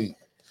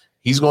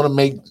 he's going to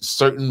make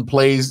certain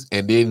plays,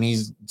 and then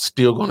he's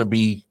still going to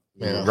be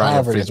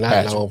Harvard is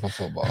not known for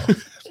football.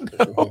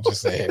 I'm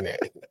just saying that.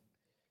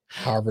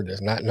 Harvard is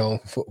not known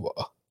for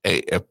football.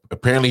 Hey,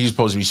 apparently he's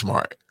supposed to be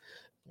smart.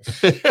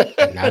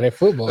 Not in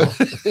football.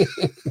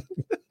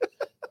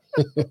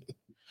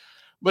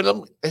 But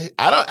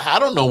I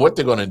don't know what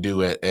they're going to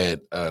do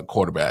at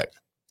quarterback.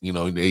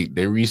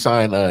 They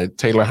re-signed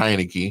Taylor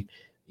Heineke.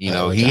 He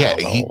had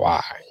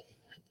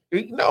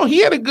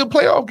a good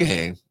playoff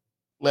game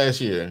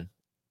last year.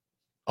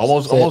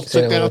 Almost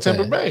took down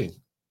Tampa Bay.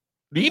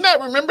 Do you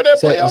not remember that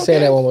playoff game? Say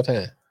that one more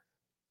time.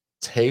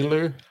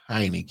 Taylor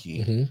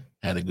Heineke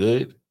had a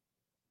good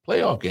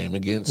playoff game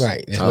against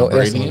There's Tom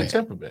Brady and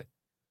Tampa Bay.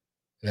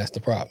 That's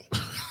the problem.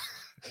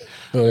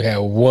 We only had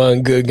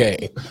one good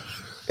game.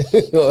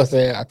 You know what I'm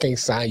saying? I can't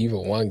sign you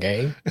for one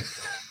game.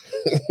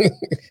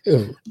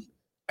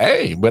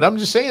 Hey, but I'm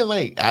just saying,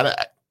 like, I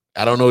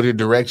don't know the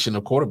direction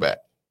of quarterback.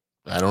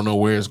 I don't know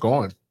where it's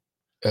going.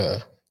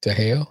 To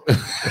hell.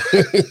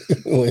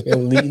 With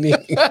him leading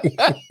it.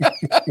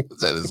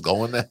 That is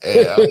going to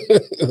hell.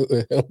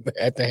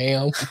 At the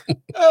helm.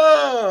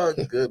 Oh,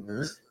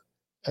 goodness.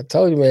 I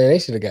told you, man, they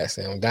should have got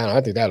Sam Donald.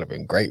 I think that would have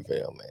been great for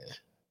them, man.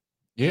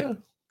 Yeah.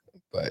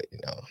 But,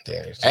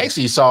 I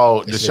actually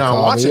saw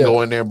Deshaun Watson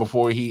go in there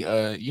before he,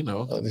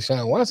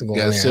 Deshaun Watson going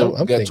in there.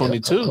 I'm got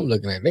 22. I'm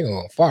looking at they're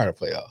going to fire the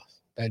playoffs.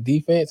 That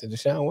defense of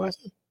Deshaun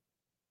Watson.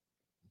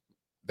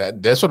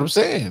 That's what I'm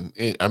saying.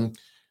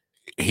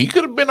 He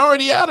could have been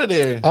already out of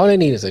there. All they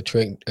need is a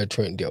Trent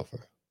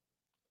Dilfer.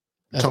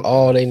 That's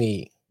all they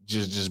need.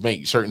 Just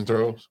make certain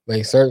throws.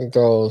 Play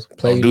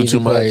don't do too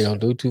much. Don't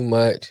do too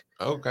much.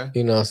 Okay.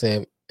 You know what I'm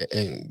saying?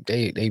 And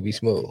they be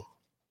smooth.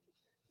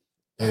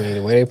 I mean,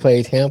 the way they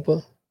played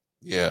Tampa.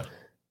 Yeah.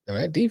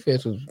 That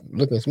defense was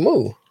looking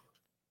smooth.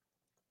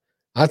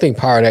 I think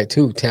part of that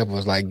too, Tampa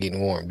was like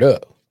getting warmed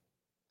up.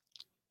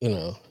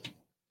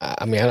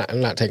 I mean,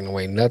 I'm not taking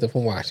away nothing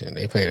from Washington.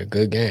 They played a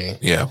good game.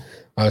 Yeah.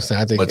 I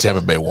think, but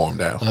Tampa Bay warmed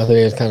down. I think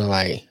it's kind of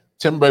like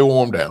Tampa Bay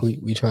warmed down.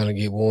 We trying to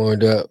get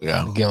warmed up.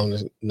 Yeah. Get on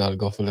this, to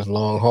go for this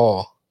long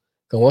haul.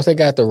 Because once they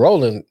got the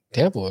rolling,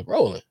 Tampa was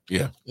rolling.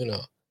 Yeah.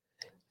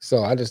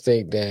 So I just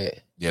think that.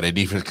 Yeah, their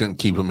defense couldn't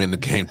keep them in the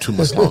game too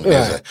much longer.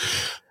 Like,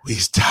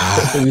 we's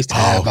tired. We's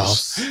tired,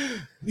 boss.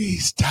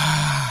 We's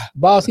tired.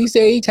 Boss, he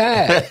said he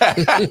tired.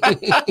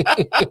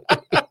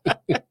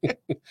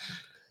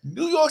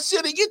 New York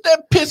City, get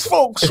that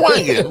pitchfork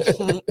swinging.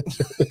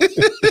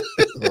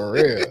 For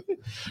real.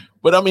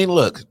 But I mean,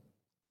 look,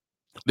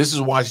 this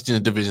is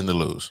Washington's division to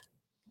lose.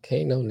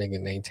 Can't no nigga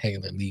named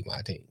Taylor lead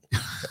my team.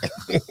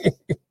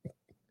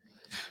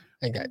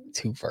 I got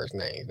 2 first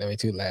names.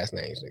 2 last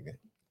names, nigga.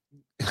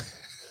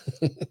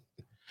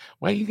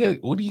 What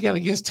do you got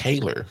against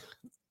Taylor?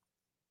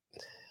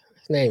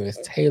 His name is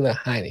Taylor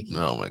Heineke.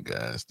 Oh my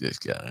gosh, this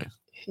guy.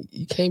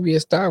 You can't be a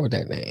star with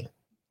that name.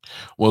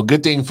 Well,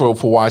 good thing for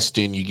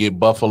Washington, you get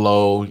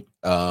Buffalo,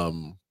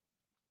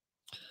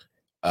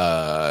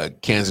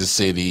 Kansas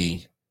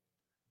City,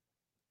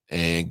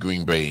 and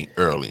Green Bay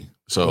early.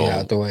 So get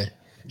out the way.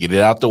 Get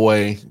it out the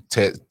way.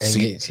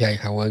 See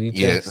how well you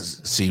test.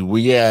 Yeah, see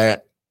where you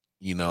at.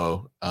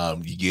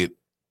 You get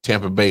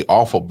Tampa Bay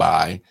off a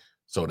bye,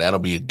 so that'll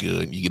be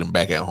good. You get them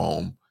back at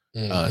home.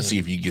 See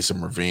if you get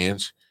some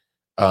revenge.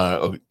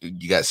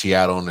 You got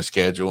Seattle on the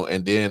schedule,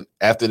 and then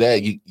after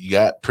that, you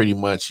got pretty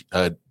much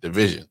a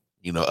division.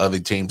 Other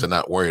teams are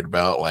not worried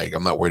about. Like,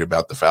 I'm not worried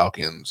about the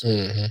Falcons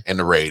and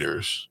the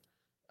Raiders.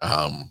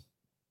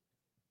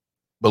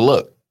 But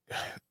look,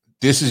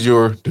 this is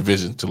your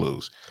division to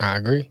lose. I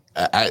agree.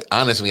 I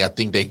honestly, I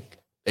think they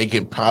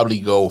can probably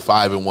go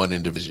 5-1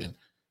 in division.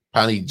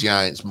 Probably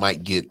Giants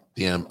might get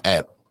them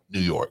at New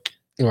York.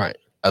 Right.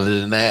 Other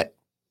than that,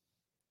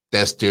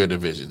 that's their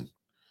division.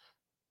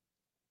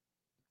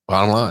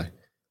 Bottom line.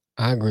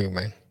 I agree,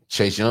 man.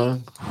 Chase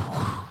Young.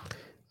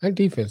 That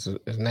defense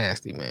is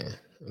nasty, man.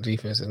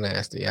 Defense is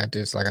nasty. I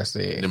just, like I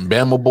said, Them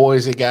Bama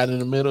boys they got in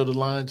the middle of the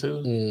line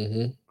too.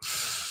 Mm-hmm.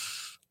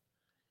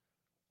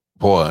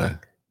 Boy,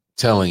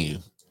 telling you,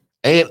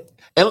 and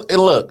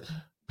look,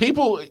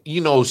 people,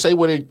 say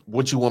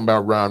what you want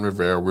about Ron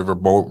Rivera,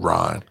 Riverboat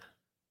Ron.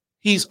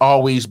 He's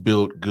always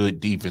built good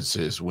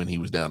defenses when he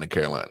was down in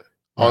Carolina.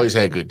 Always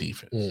had good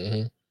defense.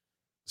 Mm-hmm.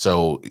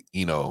 So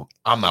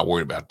I'm not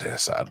worried about that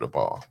side of the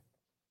ball.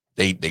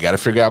 They got to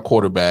figure out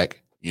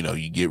quarterback.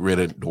 You get rid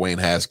of Dwayne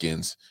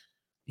Haskins.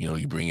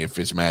 You bring in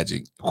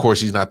Fitzmagic. Of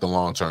course, he's not the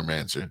long-term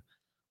answer,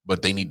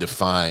 but they need to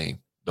find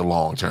the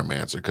long-term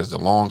answer because the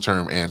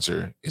long-term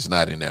answer is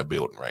not in that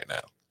building right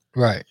now.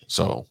 Right.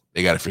 So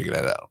they got to figure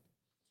that out.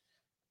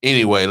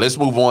 Anyway, let's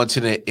move on to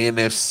the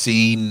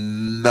NFC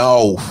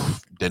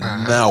North. The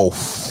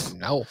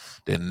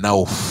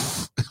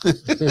North.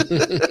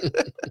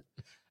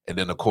 And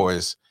then, of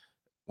course,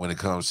 when it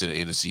comes to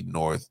the NFC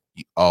North,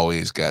 you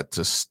always got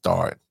to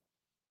start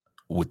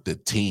with the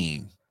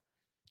team.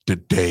 The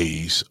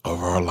days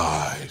of our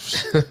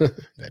lives.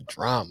 The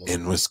drama.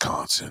 In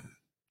Wisconsin.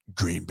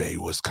 Green Bay,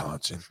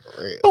 Wisconsin. For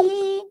real.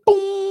 Boom,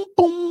 boom,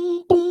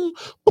 boom, boom,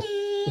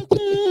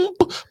 boom,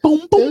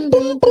 boom, boom,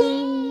 boom,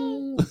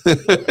 boom.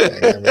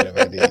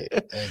 I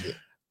did.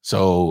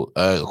 So,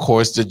 of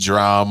course, the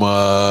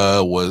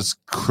drama was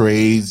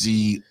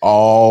crazy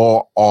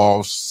all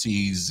off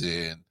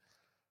season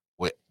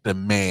with the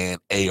man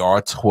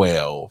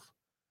AR-12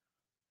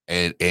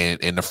 and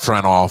in the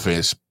front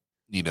office,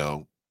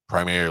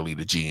 primarily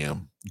the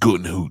GM,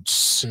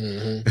 Gutenhoots.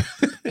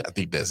 Mm-hmm. I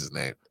think that's his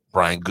name.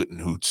 Brian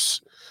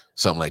Gutenhoots,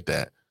 something like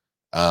that.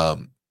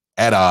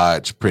 At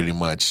odds pretty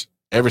much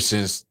ever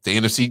since the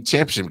NFC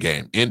Championship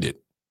game ended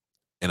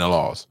in a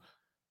loss.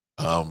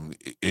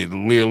 It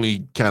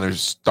literally kind of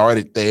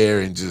started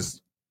there and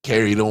just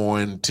carried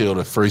on till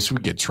the first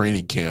week of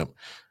training camp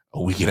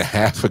a week and a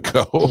half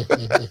ago.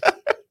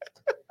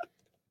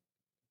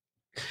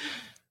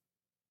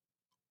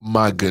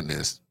 My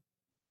goodness.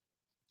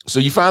 So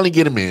you finally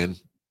get him in,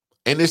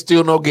 and there's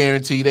still no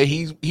guarantee that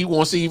he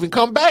wants to even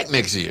come back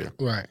next year.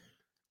 Right.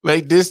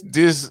 Like this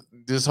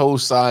whole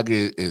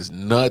saga is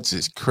nuts.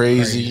 It's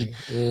crazy.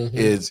 Mm-hmm.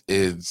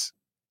 It's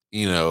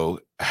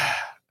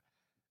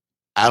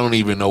I don't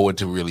even know what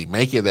to really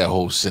make of that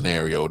whole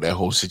scenario, that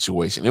whole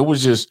situation. It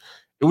was just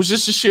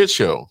a shit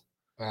show.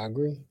 I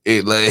agree.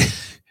 It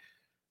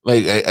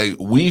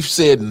we've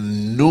said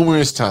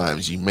numerous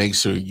times, you make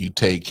sure you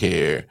take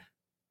care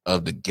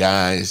of the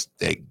guys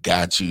that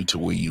got you to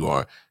where you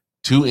are.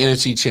 2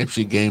 NFC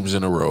Championship games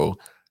in a row.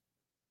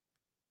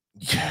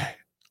 Yeah,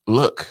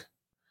 look,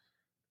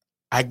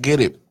 I get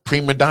it,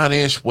 prima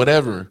donna-ish,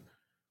 whatever,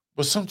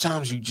 but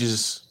sometimes you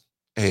just,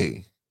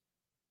 hey,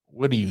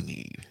 what do you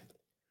need?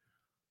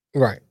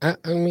 Right. I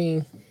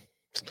mean,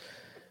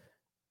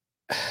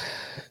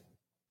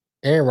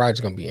 Aaron Rodgers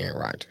is going to be Aaron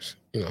Rodgers.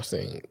 You know what I'm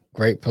saying?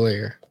 Great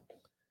player.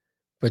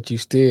 But you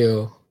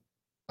still,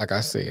 like I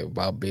said,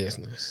 about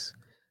business.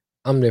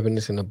 I'm nipping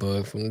this in the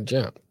bud from the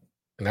jump.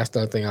 And that's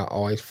the thing I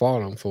always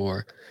fought him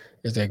for,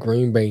 is that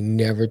Green Bay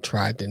never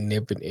tried to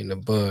nip it in the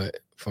bud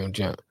from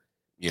jump.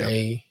 Yeah.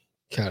 They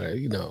kind of,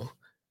 we're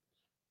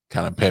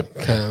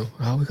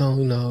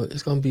going to,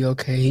 it's going to be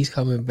okay. He's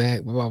coming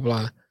back, blah, blah,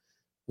 blah.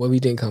 Well, we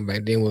didn't come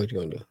back. Then what you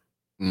going to do?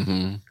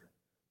 Mm-hmm.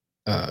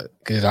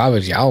 Because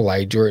obviously y'all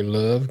like Jordan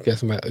Love.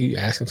 Guess you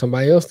asking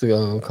somebody else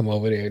to come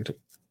over there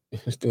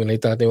when they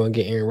thought they were going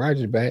to get Aaron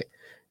Rodgers back.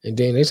 And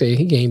then they say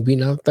he ain't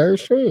beating out third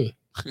string.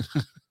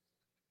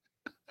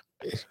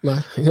 You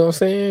know what I'm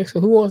saying?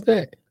 So who wants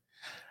that?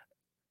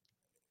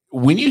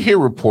 When you hear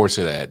reports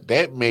of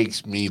that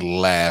makes me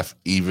laugh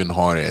even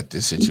harder at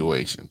this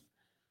situation.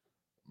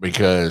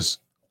 Because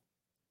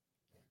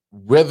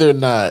whether or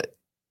not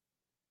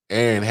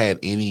Aaron had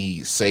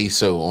any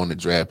say-so on the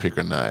draft pick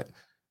or not,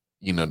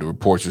 the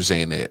reports were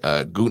saying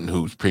that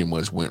Gutenhoots pretty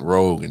much went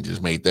rogue and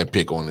just made that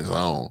pick on his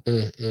own.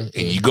 And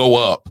you go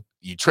up,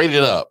 you trade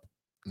it up.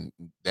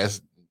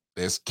 That's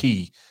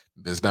key.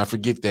 Let's not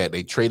forget that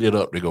they traded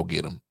up to go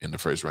get him in the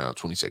first round,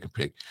 22nd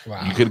pick.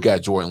 Wow. You could have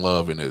got Jordan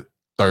Love in the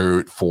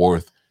 3rd,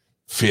 4th,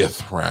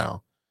 5th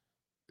round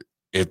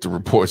if the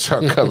reports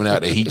are coming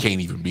out that he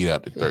can't even beat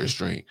out the 3rd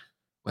string.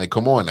 Like,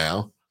 come on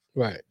now.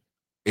 Right.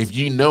 If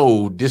you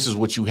know this is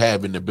what you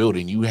have in the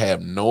building, you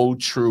have no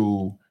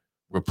true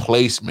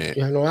replacement.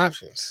 You have no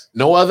options.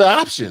 No other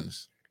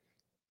options.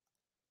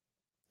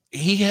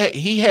 He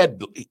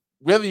had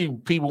whether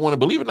people want to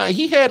believe it or not,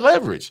 he had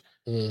leverage.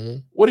 Mm-hmm.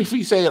 What if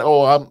he said, you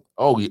want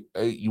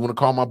to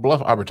call my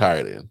bluff? I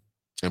retire then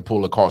and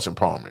pull a Carson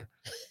Palmer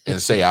and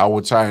say, I'll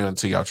retire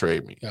until y'all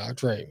trade me. Y'all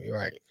trade me,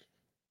 right.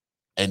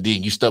 And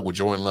then you stuck with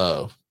Jordan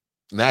Love.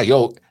 Now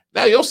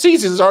Now your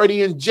season's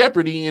already in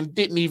jeopardy and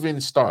didn't even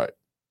start.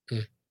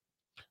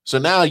 So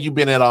now you've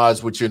been at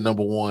odds with your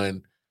number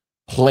one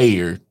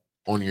player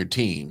on your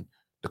team,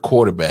 the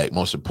quarterback,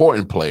 most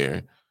important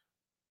player.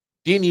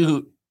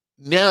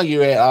 Now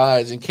you're at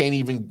odds and can't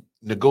even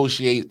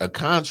negotiate a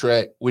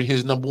contract with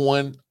his number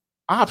one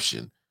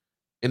option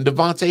in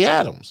Davante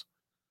Adams.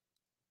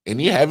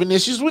 And you're having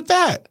issues with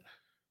that.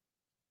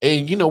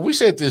 And, we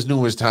said this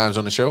numerous times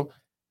on the show.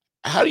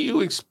 How do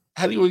you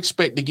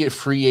expect to get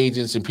free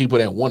agents and people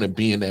that want to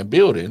be in that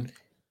building?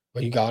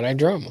 Well, you got all that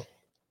drama.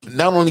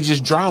 Not only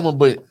just drama,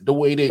 but the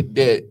way that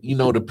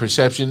the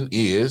perception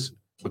is,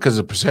 because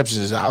the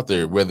perception is out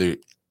there, whether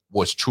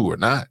what's true or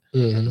not.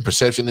 Mm-hmm. The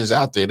perception is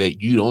out there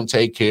that you don't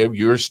take care of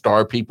your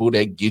star people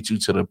that get you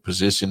to the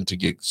position to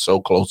get so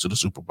close to the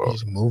Super Bowl.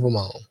 Just move them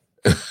on.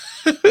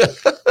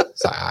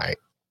 It's all right.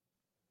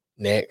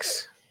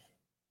 Next.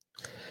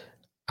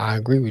 I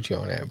agree with you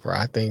on that, bro.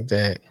 I think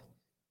that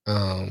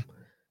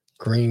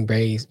Green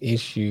Bay's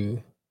issue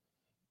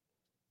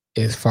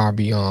is far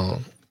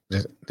beyond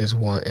this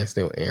one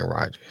incident with Aaron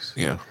Rodgers.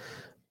 Yeah.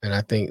 And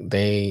I think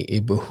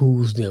it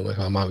behooves them, like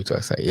my mom trying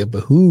to say, it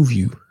behooves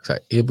you. It's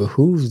like it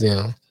behooves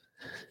them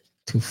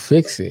to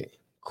fix it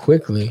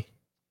quickly,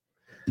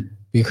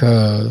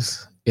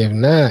 because if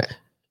not,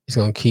 it's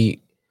gonna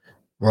keep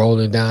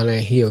rolling down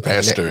that hill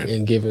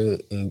and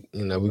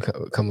we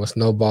become a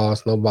snowball.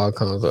 Snowball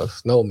comes a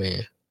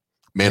snowman.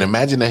 Man,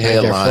 imagine the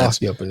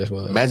headlines.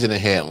 Imagine the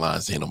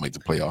headlines. They don't make the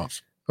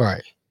playoffs.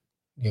 Right.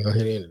 You ain't gonna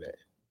hear the end of that.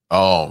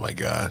 Oh my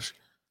gosh.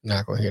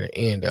 Not gonna hear the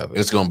end of it.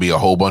 It's gonna be a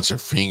whole bunch of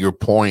finger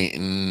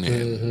pointing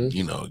and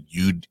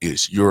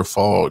it's your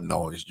fault.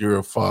 No, it's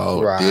your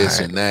fault. Right. This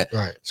and that.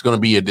 Right. It's gonna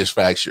be a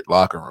dysfunctional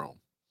locker room.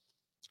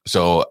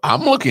 So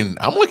I'm looking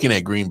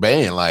at Green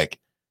Bay and like,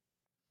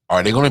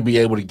 are they gonna be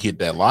able to get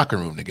that locker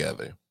room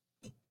together?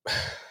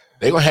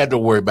 They're gonna have to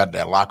worry about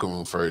that locker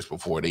room first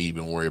before they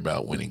even worry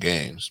about winning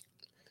games.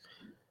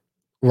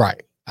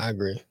 Right. I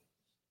agree.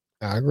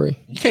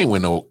 You can't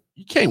win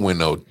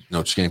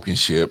no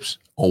championships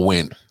or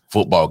win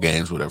football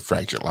games with a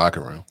fractured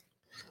locker room.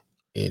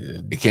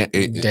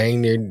 It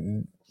dang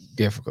near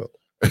difficult.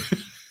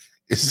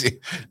 It's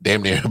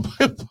damn near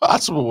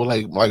impossible,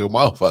 like a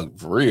motherfucker,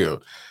 for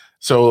real.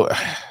 So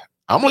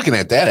I'm looking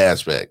at that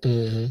aspect.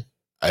 Mm-hmm.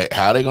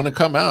 How are they going to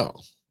come out?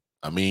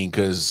 I mean,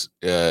 because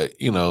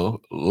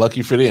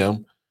lucky for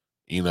them,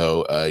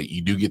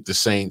 you do get the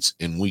Saints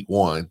in week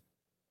 1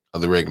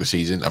 of the regular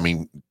season. I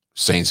mean,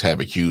 Saints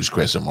have a huge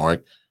question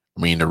mark.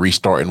 I mean, they're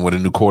restarting with a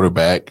new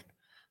quarterback.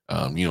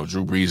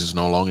 Drew Brees is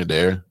no longer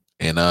there.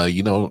 And,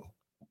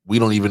 we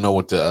don't even know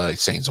what the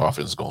Saints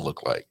offense is going to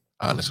look like,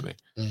 honestly.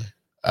 Mm.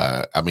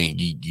 I mean,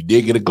 you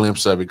did get a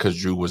glimpse of it because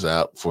Drew was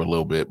out for a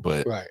little bit,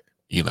 but, right.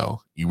 You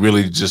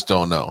really just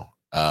don't know.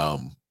 Of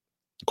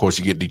course,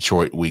 you get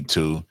Detroit week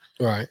 2.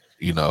 Right.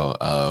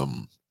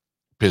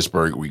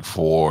 Pittsburgh week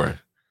 4.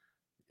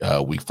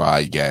 Week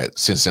 5, you got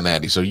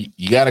Cincinnati. So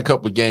you got a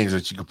couple of games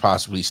that you could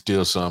possibly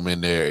steal some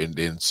in there and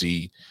then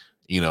see –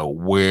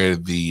 where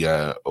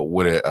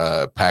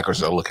the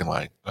Packers are looking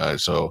like.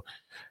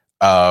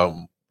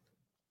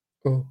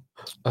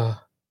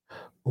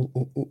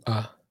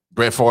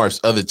 Brett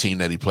Favre's other team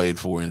that he played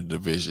for in the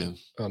division.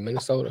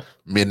 Minnesota,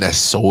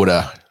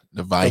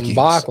 the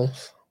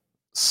Vikings.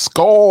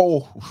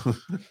 Skull.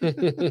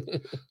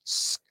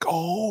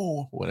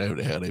 Skull. Whatever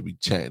the hell they be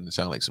chanting. It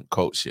sound like some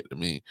coach shit to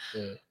me.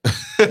 Yeah.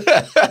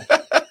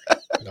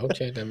 Don't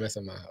chant that mess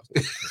in my house.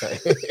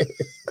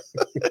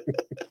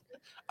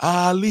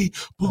 Ali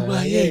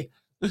Boumaye.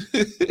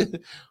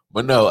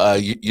 But no,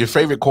 your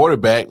favorite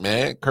quarterback,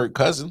 man, Kirk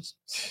Cousins.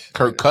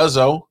 Kirk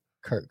Cuzzo.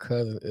 Kirk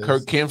Cousins.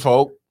 Kirk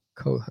Kinfolk.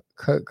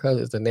 Kirk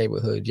Cousins is the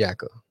neighborhood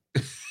jacker.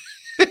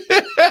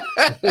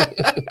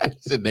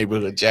 He's a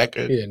neighborhood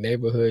jacker. Yeah,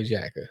 neighborhood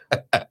jacker.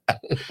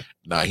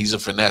 Nah, he's a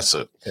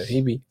finesser.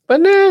 He be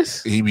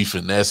finesse. He be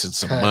finessing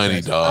some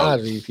money, dog. All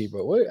these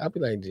people. What? I'll be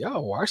like,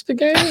 y'all watch the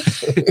game?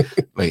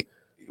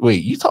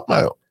 Wait, you talking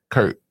about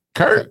Kirk?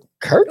 Kirk?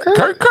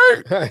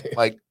 Right.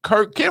 Like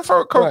Kirk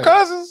Kinfolk, Kirk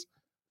Cousins?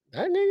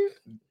 That nigga?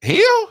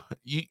 Him?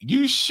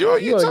 You sure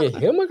you gonna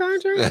get him a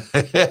contract?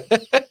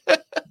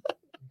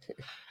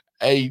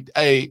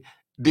 Hey,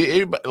 did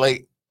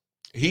everybody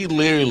he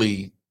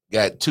literally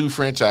got 2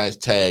 franchise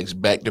tags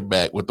back to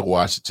back with the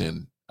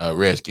Washington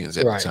Redskins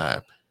at the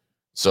time.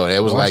 So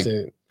that was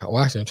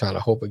Washington trying to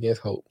hope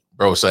against hope.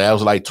 Bro, so that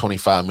was like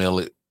 $25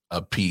 million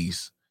a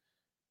piece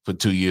for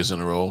 2 years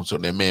in a row. So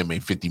that man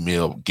made $50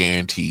 million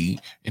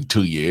guaranteed in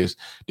 2 years.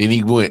 Then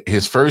he went,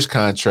 his first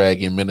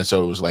contract in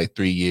Minnesota was like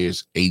 3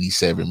 years,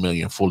 $87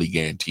 million fully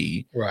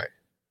guaranteed. Right.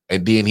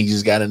 And then he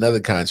just got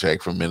another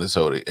contract from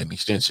Minnesota, an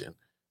extension.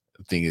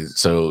 The thing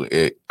is,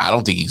 I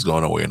don't think he's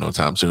going nowhere no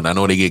time soon. I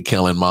know they get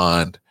Kellen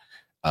Mond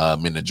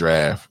in the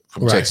draft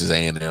from Texas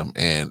A&M.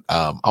 And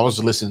I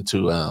was listening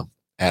to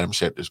Adam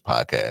Schefter's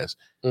podcast.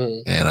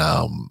 Mm. And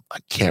I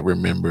can't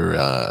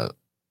remember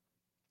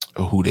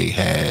who they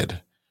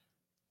had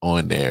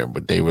on there,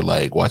 but they were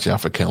like, watch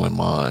out for Kellen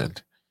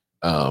Mond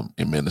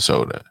in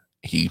Minnesota.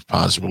 He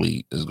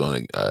possibly is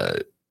going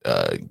to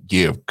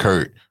give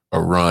Kurt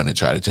or run and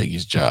try to take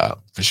his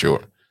job for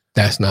sure.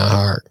 That's not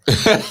hard.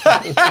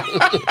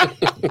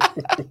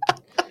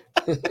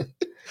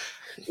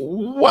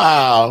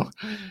 Wow.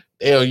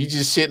 Hell, you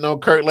just shitting on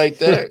Kirk like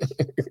that?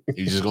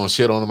 You just gonna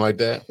shit on him like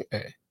that?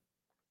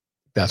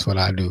 That's what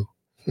I do.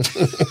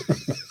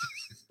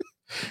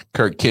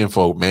 Kirk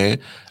Kinfolk, man.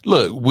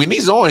 Look, when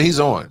he's on, he's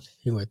on.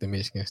 He went to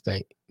Michigan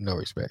State. No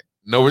respect.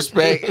 No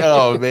respect.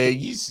 Oh man,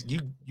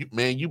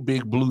 you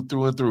big blue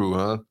through and through,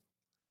 huh?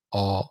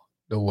 All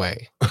the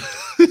way.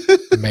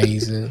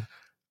 Amazing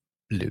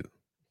blue.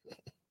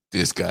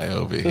 This guy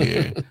over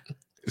here.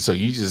 So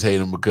you just hate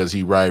him because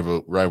he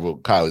rival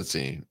college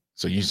team.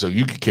 So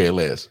you could care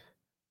less.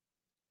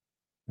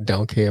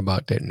 Don't care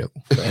about that, no.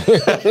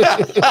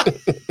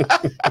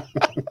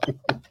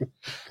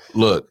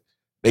 Look,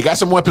 they got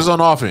some weapons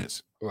on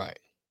offense. Right.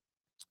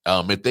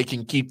 If they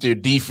can keep their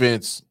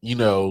defense,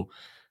 Zimmer,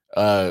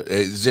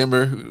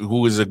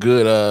 who is a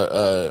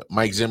good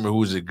Mike Zimmer,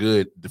 who is a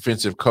good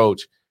defensive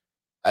coach,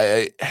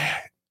 if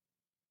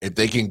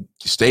they can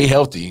stay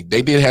healthy,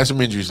 they did have some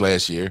injuries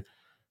last year.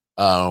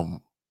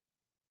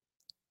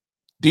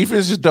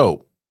 Defense is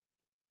dope.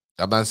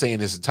 I'm not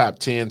saying it's a top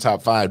 10,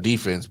 top 5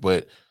 defense,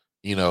 but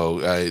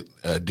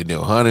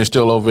Danielle Hunter's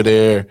still over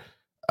there.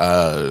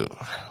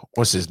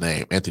 What's his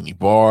name? Anthony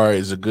Barr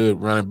is a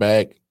good running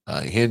back.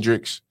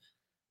 Hendricks.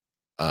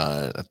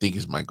 I think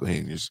it's Michael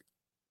Hendricks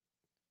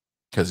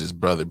because his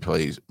brother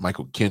plays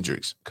Michael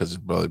Kendricks because his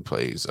brother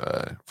plays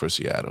for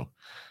Seattle.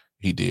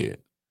 He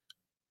did,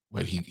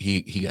 but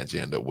he got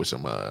jammed up with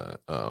some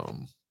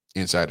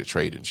insider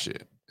trading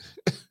shit.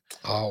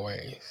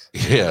 Always.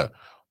 Yeah,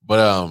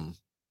 but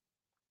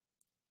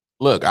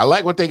look, I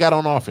like what they got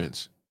on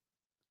offense.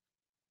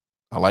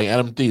 I like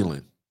Adam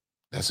Thielen.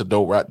 That's a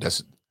dope right.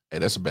 That's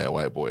a bad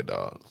white boy,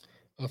 dog.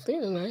 Oh,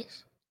 Thielen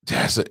nice.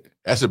 That's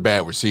a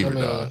bad receiver,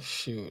 dog.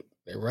 Shoot.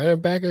 The running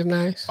back is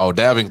nice. Oh,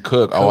 Dalvin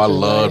Cook. Oh, I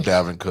love nice.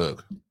 Dalvin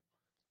Cook.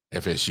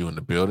 FSU in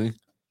the building.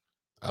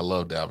 I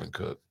love Dalvin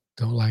Cook.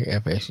 Don't like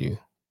FSU.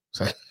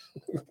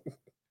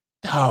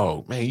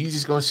 Oh, man, you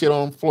just gonna shit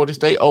on Florida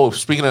State? Oh,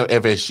 speaking of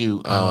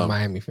FSU, I'm a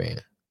Miami fan.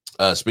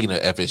 Speaking of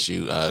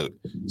FSU,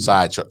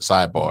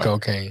 sidebar. Go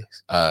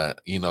Canes.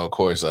 Of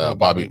course,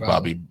 Bobby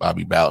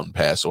Bowden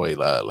passed away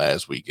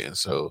last weekend.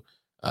 So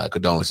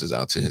condolences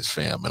out to his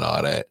fam and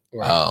all that.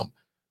 Right.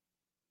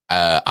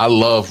 I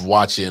love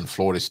watching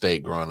Florida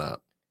State growing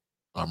up.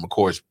 Of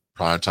course,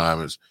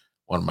 Primetime is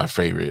one of my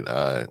favorite.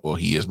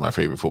 He is my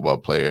favorite football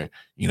player.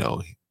 He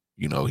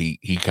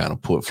kind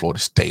of put Florida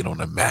State on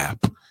the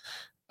map.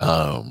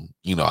 I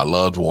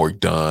loved Warwick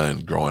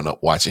Dunn growing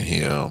up, watching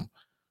him.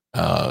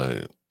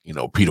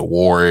 Peter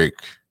Warwick.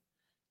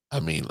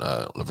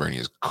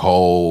 Lavernius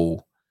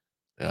Cole,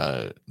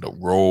 the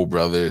Rowe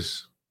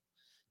brothers.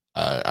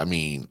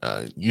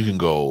 You can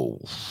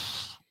go.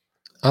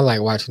 I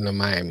like watching the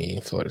Miami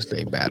and Florida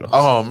State battles.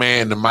 Oh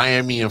man, the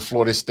Miami and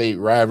Florida State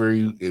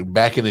rivalry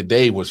back in the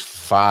day was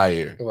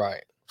fire.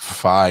 Right.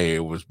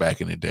 Fire was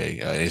back in the day.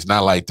 It's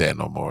not like that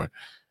no more.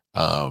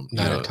 Not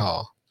at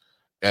all.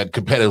 And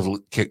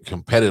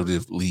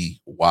competitively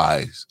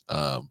wise.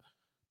 But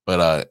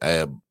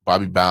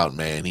Bobby Bowden,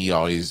 man, he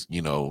always,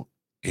 he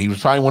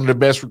was probably one of the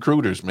best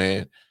recruiters,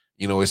 man.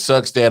 It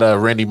sucks that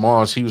Randy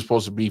Moss, he was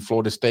supposed to be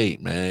Florida State,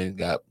 man,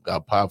 got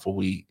popped for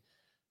weed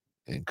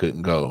and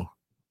couldn't go.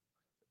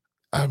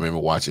 I remember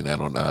watching that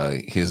on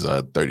his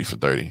 30 for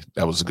 30.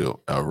 That was a good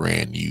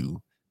Ran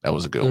U. That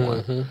was a good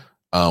one.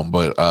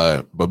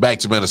 But back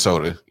to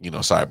Minnesota,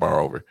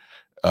 sidebar over.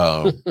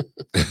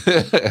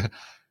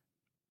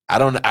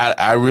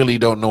 I really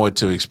don't know what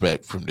to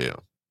expect from them.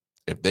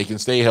 If they can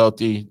stay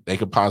healthy, they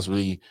could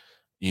possibly,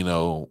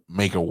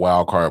 make a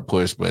wild card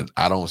push, but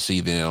I don't see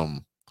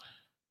them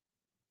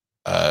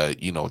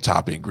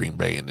topping Green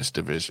Bay in this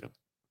division.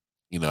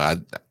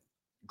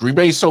 Green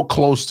Bay is so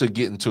close to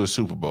getting to a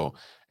Super Bowl.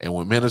 And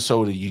with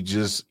Minnesota, you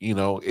just,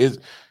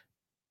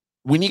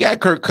 when you got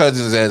Kirk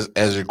Cousins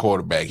as your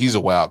quarterback, he's a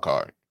wild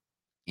card.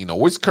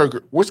 Which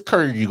Kirk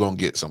you gonna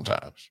get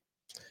sometimes?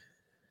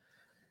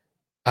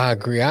 I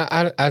agree.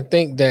 I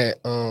think that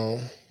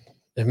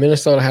if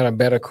Minnesota had a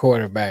better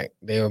quarterback,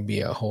 they would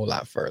be a whole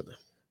lot further.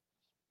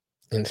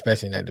 And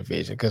especially in that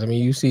division. Because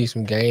you see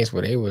some games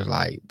where they was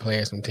like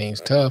playing some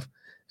teams tough,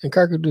 and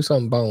Kirk would do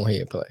some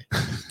bonehead play.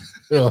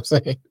 You know what I'm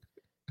saying?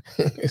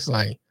 It's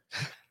like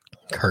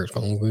Kirk's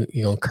gonna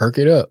Kirk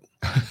it up.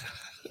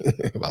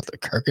 About to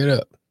Kirk it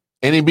up.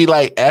 And it'd be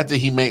like after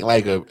he make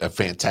like a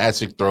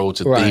fantastic throw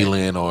to right.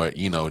 Thielen or,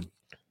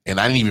 and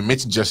I didn't even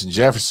mention Justin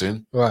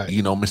Jefferson, right?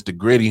 Mr.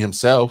 Gritty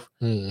himself.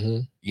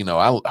 Mm-hmm.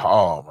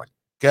 Oh my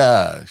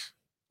gosh.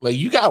 Like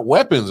you got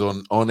weapons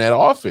on that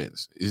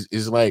offense.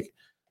 It's like,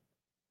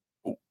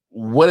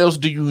 what else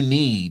do you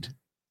need?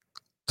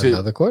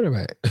 Another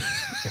quarterback.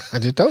 I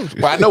just told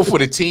you. Well, I know for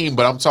the team,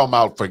 but I'm talking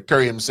about for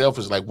Curry himself.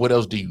 Is like, what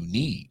else do you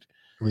need?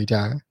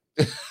 Retire.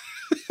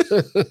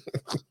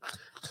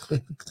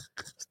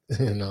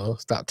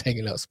 Stop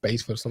taking up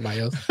space for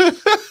somebody else.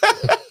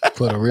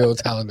 Put a real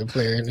talented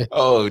player in there.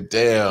 Oh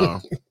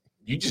damn!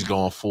 You just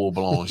going full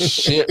blown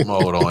shit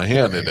mode on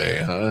him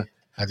today, huh?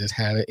 I just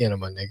had an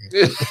enema,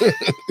 nigga.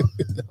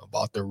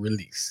 About to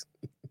release.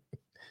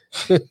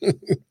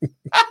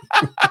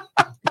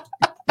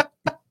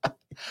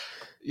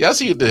 Y'all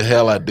see what the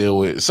hell I deal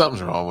with?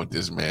 Something's wrong with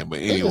this man. But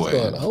anyway, what's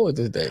going on with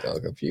this dang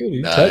on computer?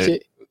 You touch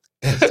it,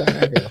 start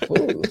acting a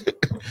fool.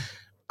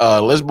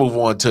 Let's move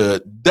on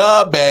to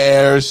the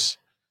Bears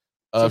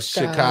of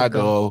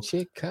Chicago.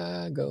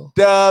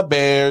 The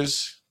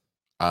Bears.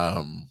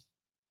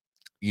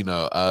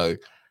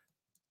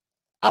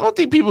 I don't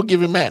think people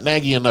giving Matt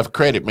Nagy enough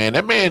credit, man.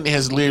 That man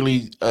has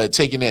literally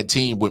taken that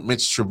team with Mitch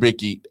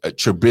Trubisky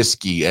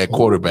at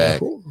quarterback.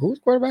 Who's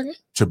quarterbacking?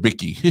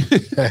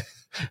 Trubisky.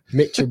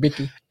 Mitch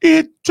Trubisky.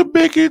 It's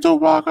Trubisky to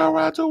walk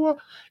around to walk.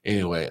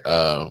 Anyway,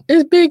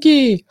 it's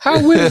Biggie. How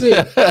is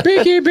it?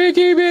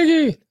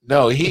 Biggie.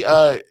 No, he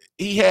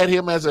had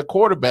him as a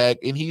quarterback,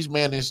 and he's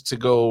managed to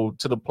go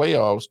to the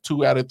playoffs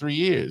 2 out of 3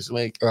 years.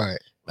 Like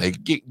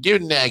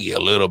give Nagy a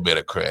little bit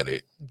of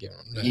credit.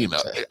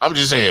 I'm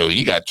just saying,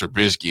 you got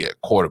Trubisky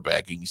at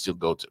quarterback, and you still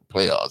go to the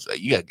playoffs. Like,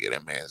 you got to get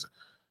that man,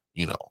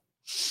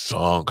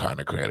 some kind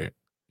of credit.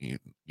 You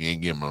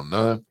ain't giving him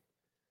none.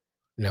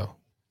 No,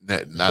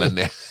 not in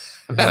there.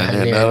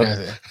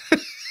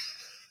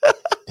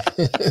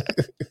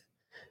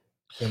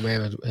 Him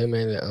and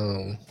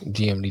the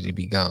GM need to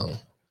be gone.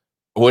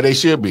 Well, they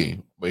should be,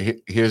 but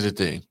here's the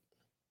thing,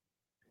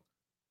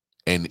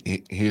 and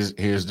here's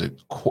the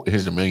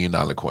 $1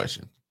 million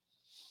question: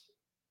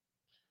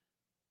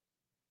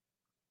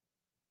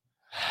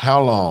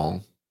 how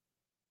long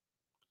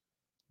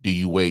do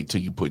you wait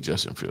till you put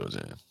Justin Fields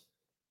in?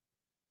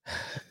 I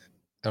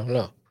don't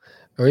know.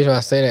 The reason I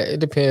say that, it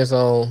depends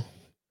on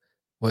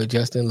what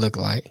Justin look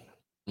like,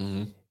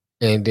 and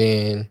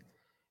then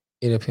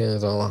it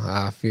depends on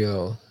how I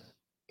feel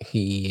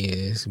he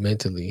is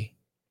mentally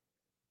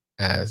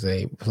as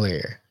a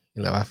player.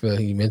 If I feel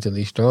he's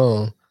mentally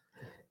strong,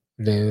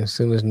 then as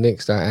soon as Nick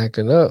start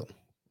acting up,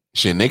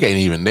 shit, Nick ain't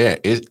even there.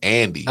 It's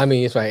Andy. I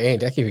mean, it's like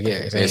Andy. I keep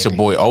forgetting. It's a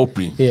boy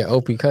Opie. Yeah,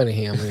 Opie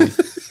Cunningham.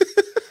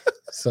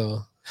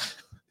 So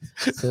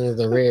as soon as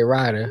the Red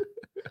Rider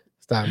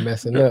start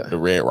messing up, the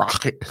Red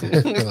Rocket,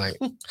 like,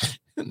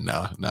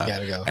 no,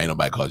 gotta go. Ain't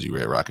nobody called you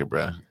Red Rocket,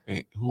 bro.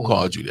 Who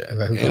called you that?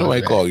 Ain't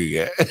nobody called you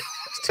that.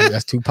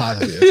 That's too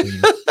positive for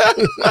you.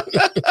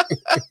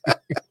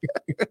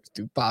 It's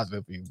too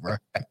positive for you, bro.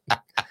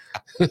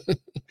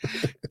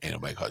 Ain't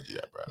nobody called you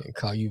that, bro. They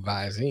call you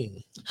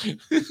Visine.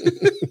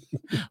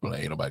 Well,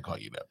 ain't nobody call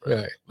you that, bro.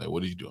 Right. Like,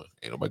 what are you doing?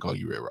 Ain't nobody call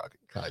you Red Rocket.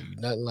 Call you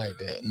nothing like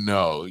that.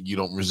 No, you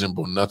don't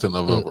resemble nothing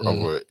of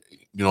a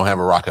you don't have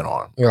a rocket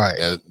arm.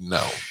 Right.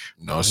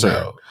 No,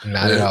 sir. No,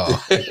 not at all.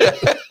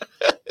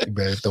 You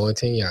better throw it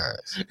 10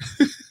 yards.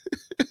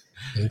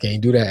 You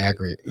can't do that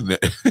accurate.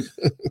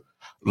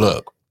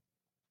 Look,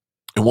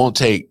 it won't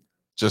take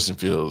Justin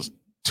Fields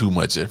too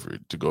much effort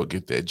to go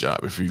get that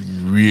job if he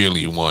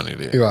really wanted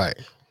it. Right.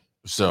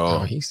 So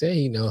he said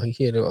he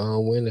had to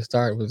win the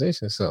starting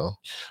position. So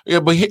yeah,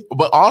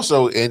 but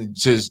also, and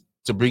just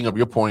to bring up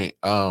your point,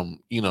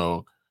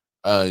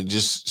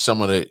 just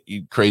some of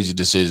the crazy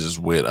decisions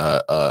with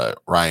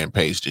Ryan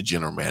Pace, the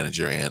general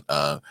manager, and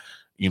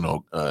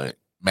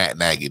Matt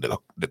Nagy,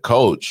 the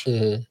coach.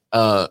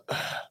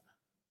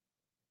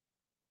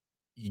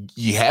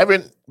 You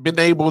haven't been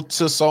able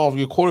to solve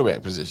your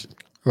quarterback position,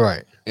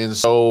 right? And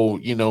so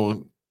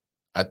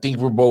I think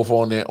we're both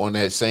on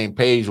that same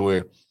page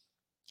where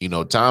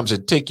times are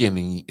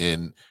ticking,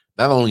 and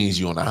not only is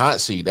you on the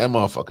hot seat, that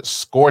motherfucker's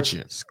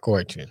scorching.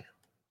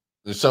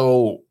 And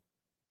so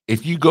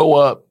if you go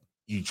up,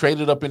 you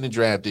traded up in the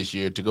draft this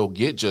year to go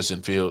get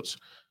Justin Fields.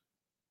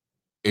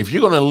 If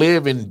you're gonna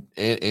live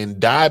and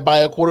die by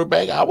a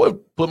quarterback, I would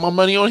put my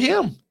money on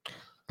him.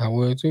 I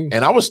would too,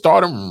 and I would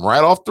start him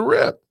right off the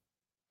rip.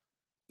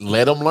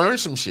 Let them learn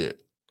some shit.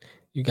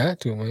 You got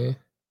to, man.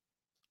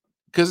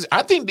 Because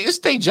I think it's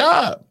their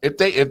job. If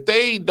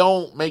they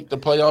don't make the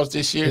playoffs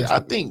this year, I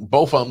think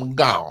both of them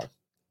gone.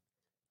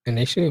 And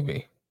they should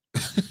be.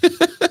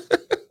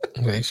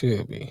 They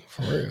should be,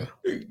 for real.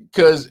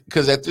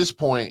 Because at this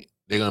point,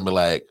 they're gonna be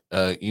like,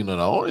 the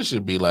owner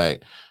should be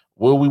like,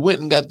 well, we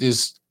went and got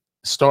this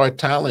star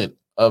talent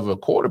of a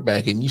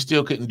quarterback, and you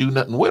still couldn't do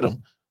nothing with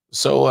him.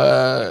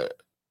 So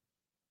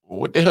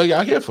what the hell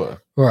y'all here for?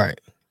 Right.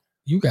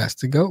 You got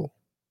to go.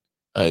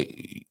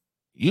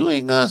 You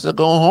ain't got to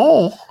go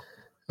home.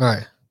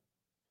 Right.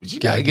 But you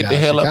got to get the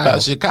hell up out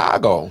of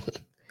Chicago.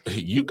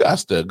 You got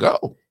to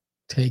go.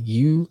 Take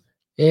you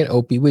and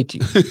Opie with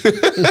you.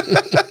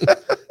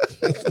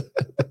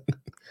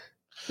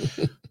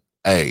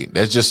 Hey,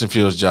 that's Justin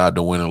Fields' job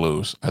to win or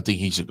lose. I think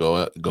he should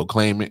go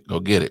claim it, go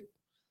get it.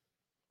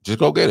 Just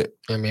go get it.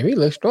 I mean, if he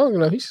looks strong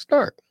enough, he should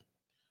start.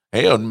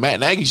 Hell,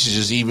 Matt Nagy should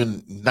just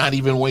not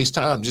even waste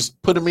time.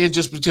 Just put him in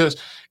just because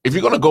if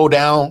you're going to go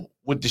down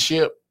with the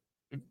ship,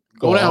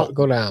 go down.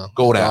 Go down.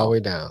 Go down. All the way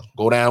down.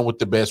 Go down with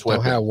the best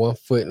weapon. Don't have 1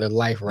 foot in the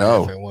life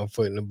raft and 1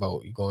 foot in the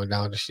boat. You're going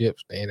down the ship,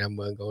 stay in that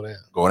mud, go down.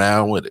 Go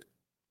down with it.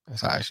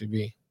 That's how it should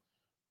be.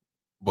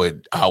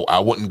 But I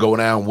wouldn't go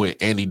down with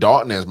Andy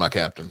Dalton as my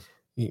captain.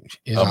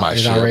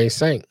 It's already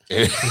sank.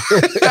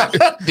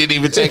 Didn't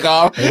even take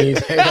off.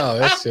 Didn't take off.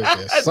 That shit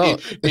just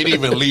sunk. Didn't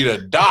even lead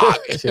a dock.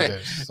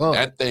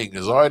 That thing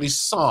is already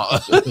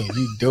sunk.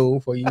 You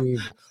doomed for you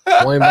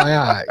point by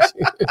eyes.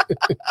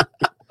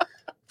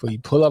 For you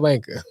pull up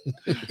anchor.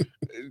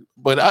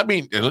 But I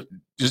mean,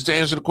 just to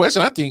answer the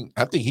question, I think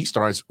he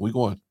starts week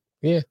 1.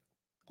 Yeah.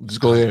 Just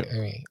go ahead. I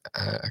mean,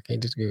 I can't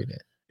disagree with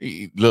that.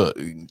 Look,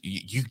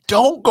 you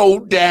don't go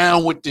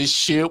down with this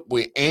ship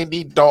with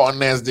Andy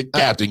Dalton as the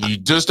captain. You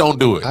just don't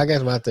do it. I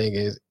guess my thing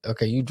is,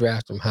 okay, you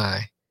draft him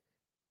high.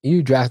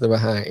 You draft him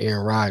behind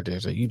Aaron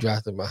Rodgers, or you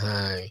draft him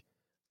behind,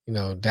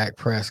 Dak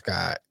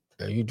Prescott,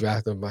 or you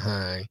draft him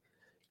behind,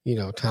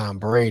 Tom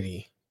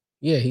Brady.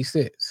 Yeah, he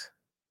sits.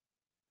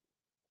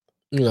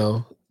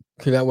 Because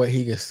that way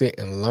he can sit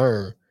and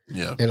learn.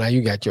 Yeah. And now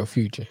you got your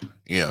future.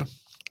 Yeah.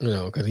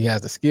 Because he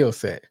has the skill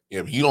set.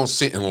 Yeah, you don't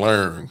sit and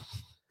learn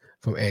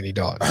from Andy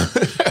Dalton.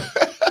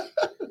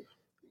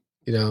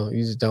 You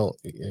just don't.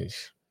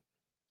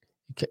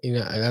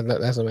 That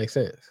doesn't make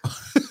sense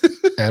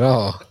at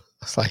all.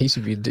 It's like he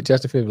should be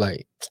Justin Fields.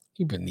 Like,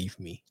 you beneath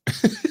me,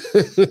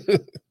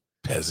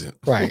 peasant.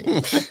 Right.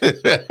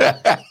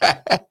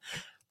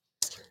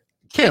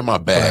 Carry my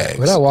bags. Right.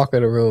 When I walk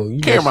in the room,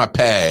 you carry my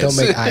pads. Don't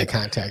make eye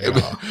contact at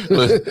all.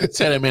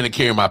 Tell that man to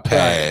carry my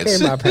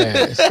pads. Right. Carry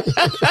my pads.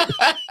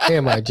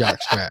 Carry my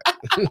jock strap.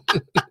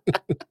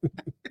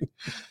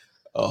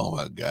 Oh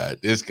my God,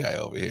 this guy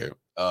over here.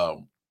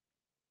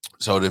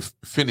 So to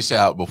finish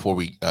out before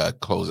we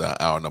close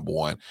out hour number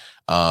 1,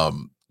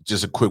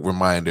 just a quick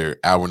reminder: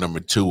 hour number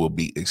 2 will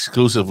be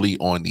exclusively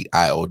on the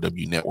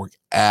IOW Network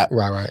app.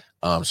 Right.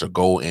 So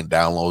go and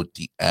download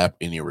the app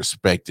in your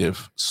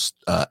respective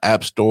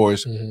app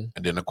stores, and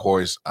then of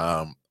course,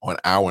 on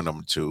hour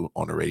number 2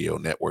 on the Radio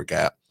Network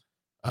app,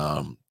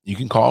 you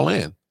can call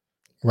in.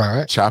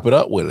 Right. Chop it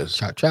up with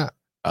us. Chop.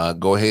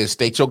 Go ahead,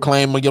 state your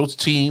claim on your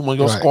team, on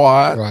your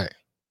squad. Right.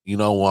 I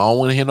don't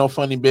want to hear no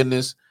funny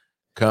business.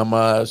 Come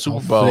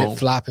Super Bowl.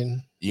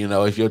 Flip-flopping.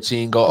 If your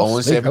team go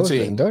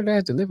 0-17.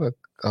 DoorDash deliver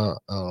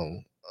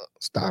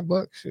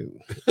Starbucks. Shoot.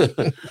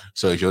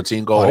 So if your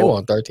team go... they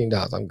want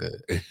 $13. I'm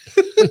good.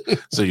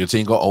 So your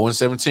team go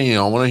 0-17. I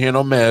don't want to hear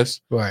no mess.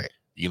 Right.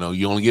 You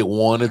only get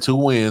 1 or 2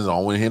 wins. I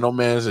don't want to hear no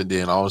mess. And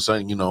then all of a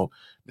sudden, the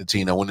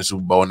team that win the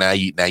Super Bowl, now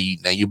you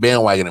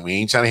bandwagoning. We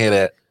ain't trying to hear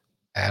that.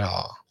 At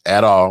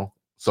all.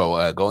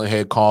 So go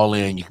ahead, call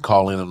in. You can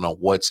call in on the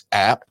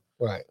WhatsApp.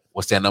 Right.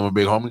 What's that number,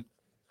 big homie?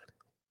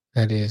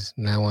 That is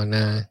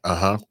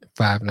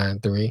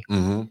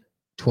 919-593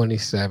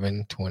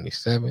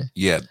 2727.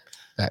 Yeah.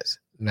 That's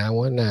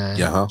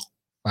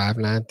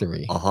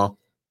 919-593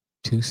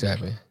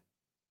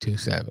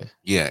 2727.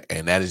 Yeah,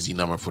 and that is the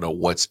number for the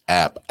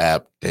WhatsApp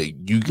app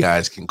that you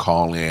guys can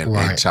call in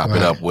and chop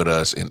it up with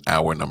us in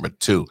hour number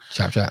 2.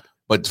 Chop.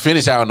 But to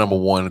finish hour number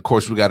 1, of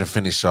course, we got to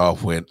finish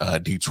off with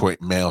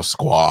Detroit Mail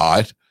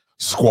Squad.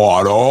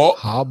 Squad up.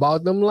 How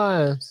about them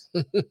Lions?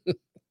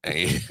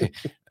 Hey,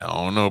 I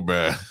don't know,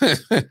 bro.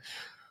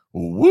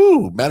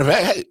 Woo. Matter of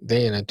fact,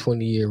 they in a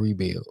 20-year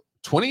rebuild.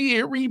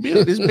 20-year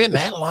rebuild? It's been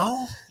that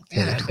long?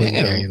 Look,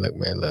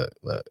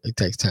 it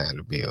takes time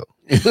to build.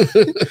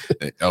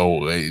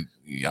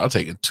 Y'all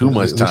taking too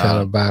much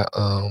time.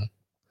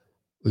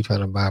 We trying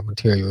to buy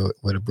material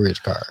with a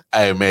bridge car.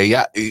 Hey man,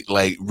 y'all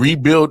like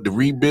rebuild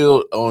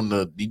on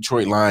the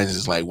Detroit Lions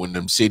is like when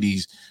them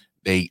cities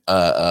they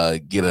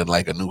get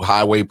a new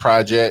highway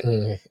project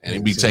and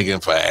it be taking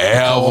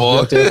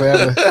forever.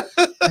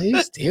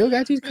 You still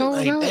got these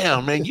cars out?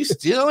 Damn man, you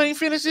still ain't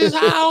finished this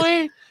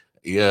highway?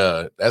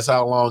 Yeah, that's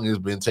how long it's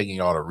been taking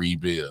y'all to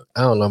rebuild.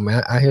 I don't know,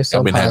 man. I hear some.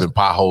 I've been having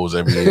potholes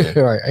every year.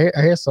 Right.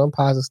 I hear some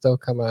positive stuff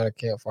coming out of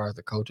camp as far as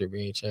the culture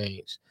being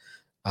changed.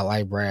 I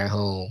like Brad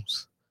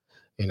Holmes.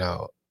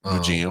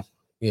 GM.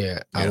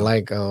 Yeah, I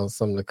like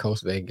some of the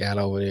coaches they got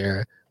over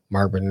there.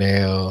 Mark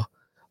Brunell.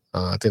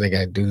 I think they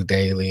got Deuce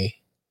Daly.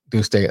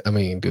 Deuce Daly.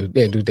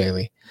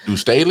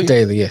 Deuce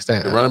Daly, yes.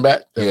 The running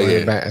back?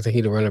 Running back. I think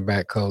he's the running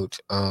back coach.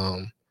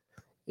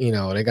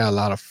 They got a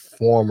lot of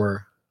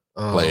former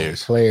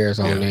players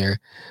on there.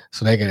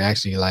 So they can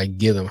actually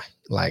give them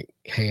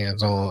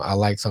hands on. I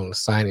like some of the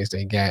signings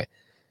they got.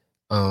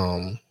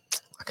 I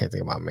can't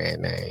think of my man's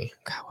name.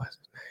 God, what's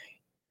his name?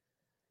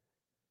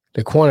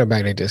 The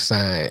cornerback they just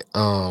signed.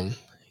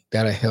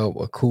 That'll help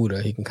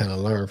Okuda. He can kind of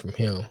learn from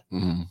him.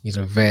 Mm-hmm. He's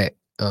a vet.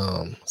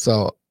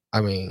 So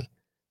I mean,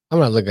 I'm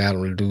not looking at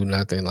him to do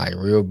nothing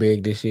real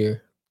big this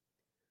year.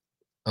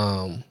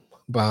 But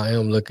I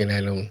am looking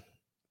at him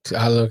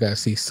to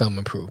see some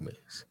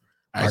improvements.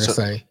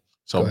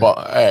 So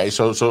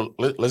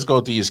let's go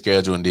through your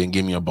schedule and then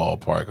give me a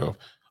ballpark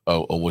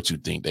of what you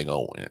think they're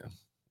gonna win.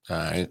 All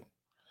right.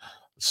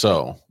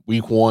 So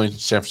week 1,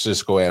 San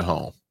Francisco at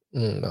home.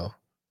 No.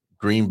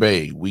 Green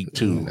Bay, week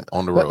 2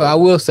 on the road. But I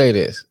will say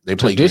this: they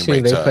play Green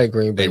Bay. They play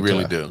Green Bay. They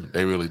really do.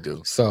 They really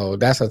do. So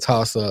that's a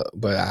toss up.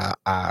 But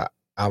I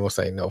will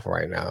say no for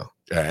right now.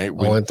 All right.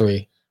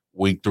 1-3.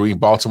 Week 3,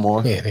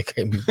 Baltimore. Yeah, they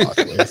can't be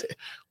Baltimore.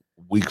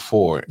 Week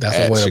 4, that's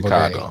at a winnable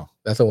Chicago. Game.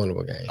 That's a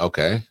winnable game.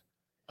 Okay.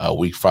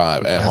 Week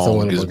 5 at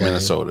home against game.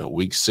 Minnesota.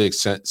 Week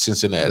 6,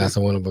 Cincinnati. That's a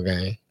winnable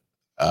game.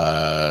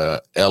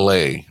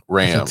 LA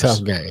Rams. It's a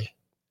tough game.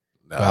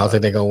 I don't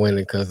think they're gonna win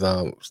it because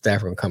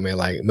Stafford will come in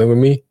like, remember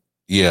me?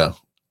 Yeah,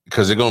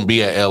 because they're gonna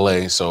be at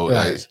LA. So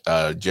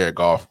Jared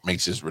Goff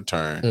makes his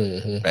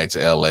return back to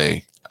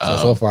LA.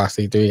 So far I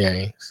see 3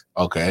 games.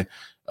 Okay.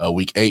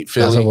 Week 8,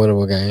 Philly. That's a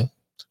winnable game.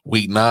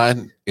 Week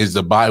 9 is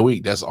the bye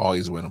week. That's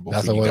always winnable.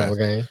 That's a winnable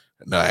game.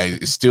 No,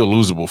 it's still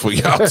losable for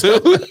y'all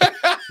too.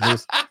 You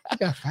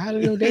got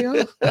Friday no day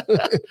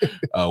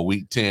off.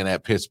 Week 10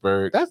 at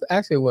Pittsburgh. That's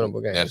actually a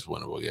winnable game. That's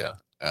winnable. Yeah,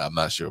 I'm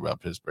not sure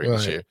about Pittsburgh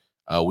this year.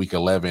 Week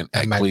 11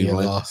 at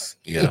Cleveland.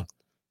 Yeah.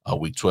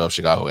 Week 12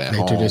 Chicago at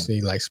home. They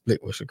traditionally like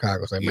split with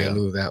Chicago, so they might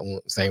lose that one.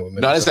 Same with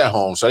Minnesota. No, it's at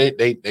home, so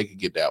they could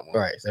get that one.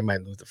 Right, so they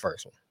might lose the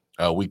first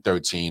one. Week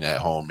 13 at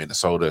home,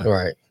 Minnesota.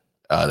 Right.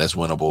 That's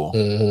winnable.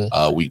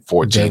 Week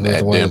 14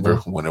 at Denver,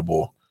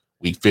 winnable.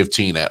 Week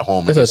 15 at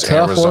home against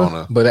Arizona.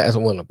 One, but that's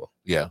winnable.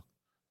 Yeah.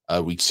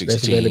 Week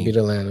 16 beat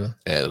Atlanta.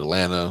 At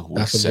Atlanta.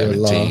 Week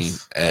 17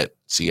 at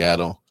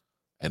Seattle.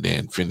 And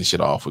then finish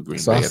it off with Green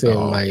Bay. So I see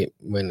them might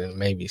win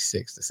maybe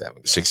 6 to 7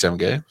 games. 6-7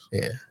 games?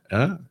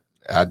 Yeah.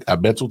 I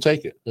bet you'll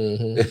take it. I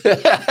mean,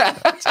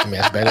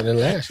 that's better than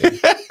last year.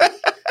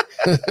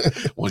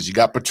 Once you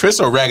got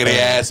Patricia raggedy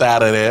ass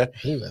out of there.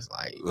 He was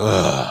like,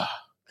 God,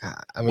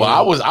 I mean,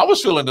 well, I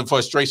was feeling the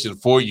frustration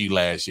for you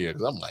last year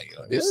because I'm like,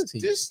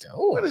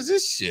 what is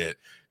this shit?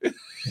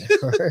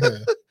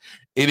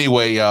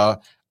 Anyway,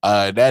 y'all,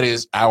 that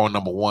is our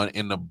number 1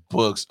 in the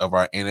books of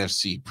our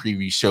NFC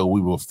preview show.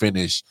 We will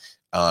finish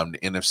the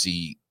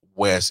NFC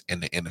West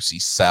and the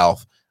NFC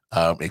South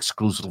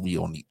exclusively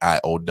on the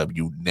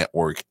IOW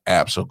Network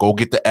app. So go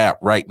get the app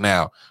right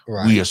now.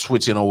 Right. We are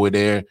switching over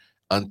there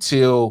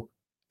until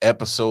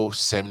episode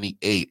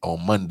 78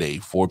 on Monday,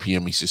 4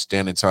 p.m. Eastern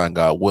Standard Time,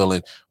 God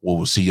willing.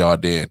 We'll see y'all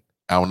then.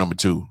 Hour number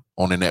 2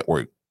 on the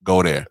network.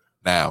 Go there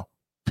now.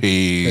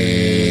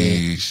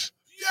 Peace.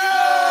 Yo!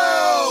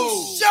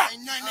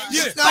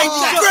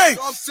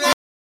 Yeah.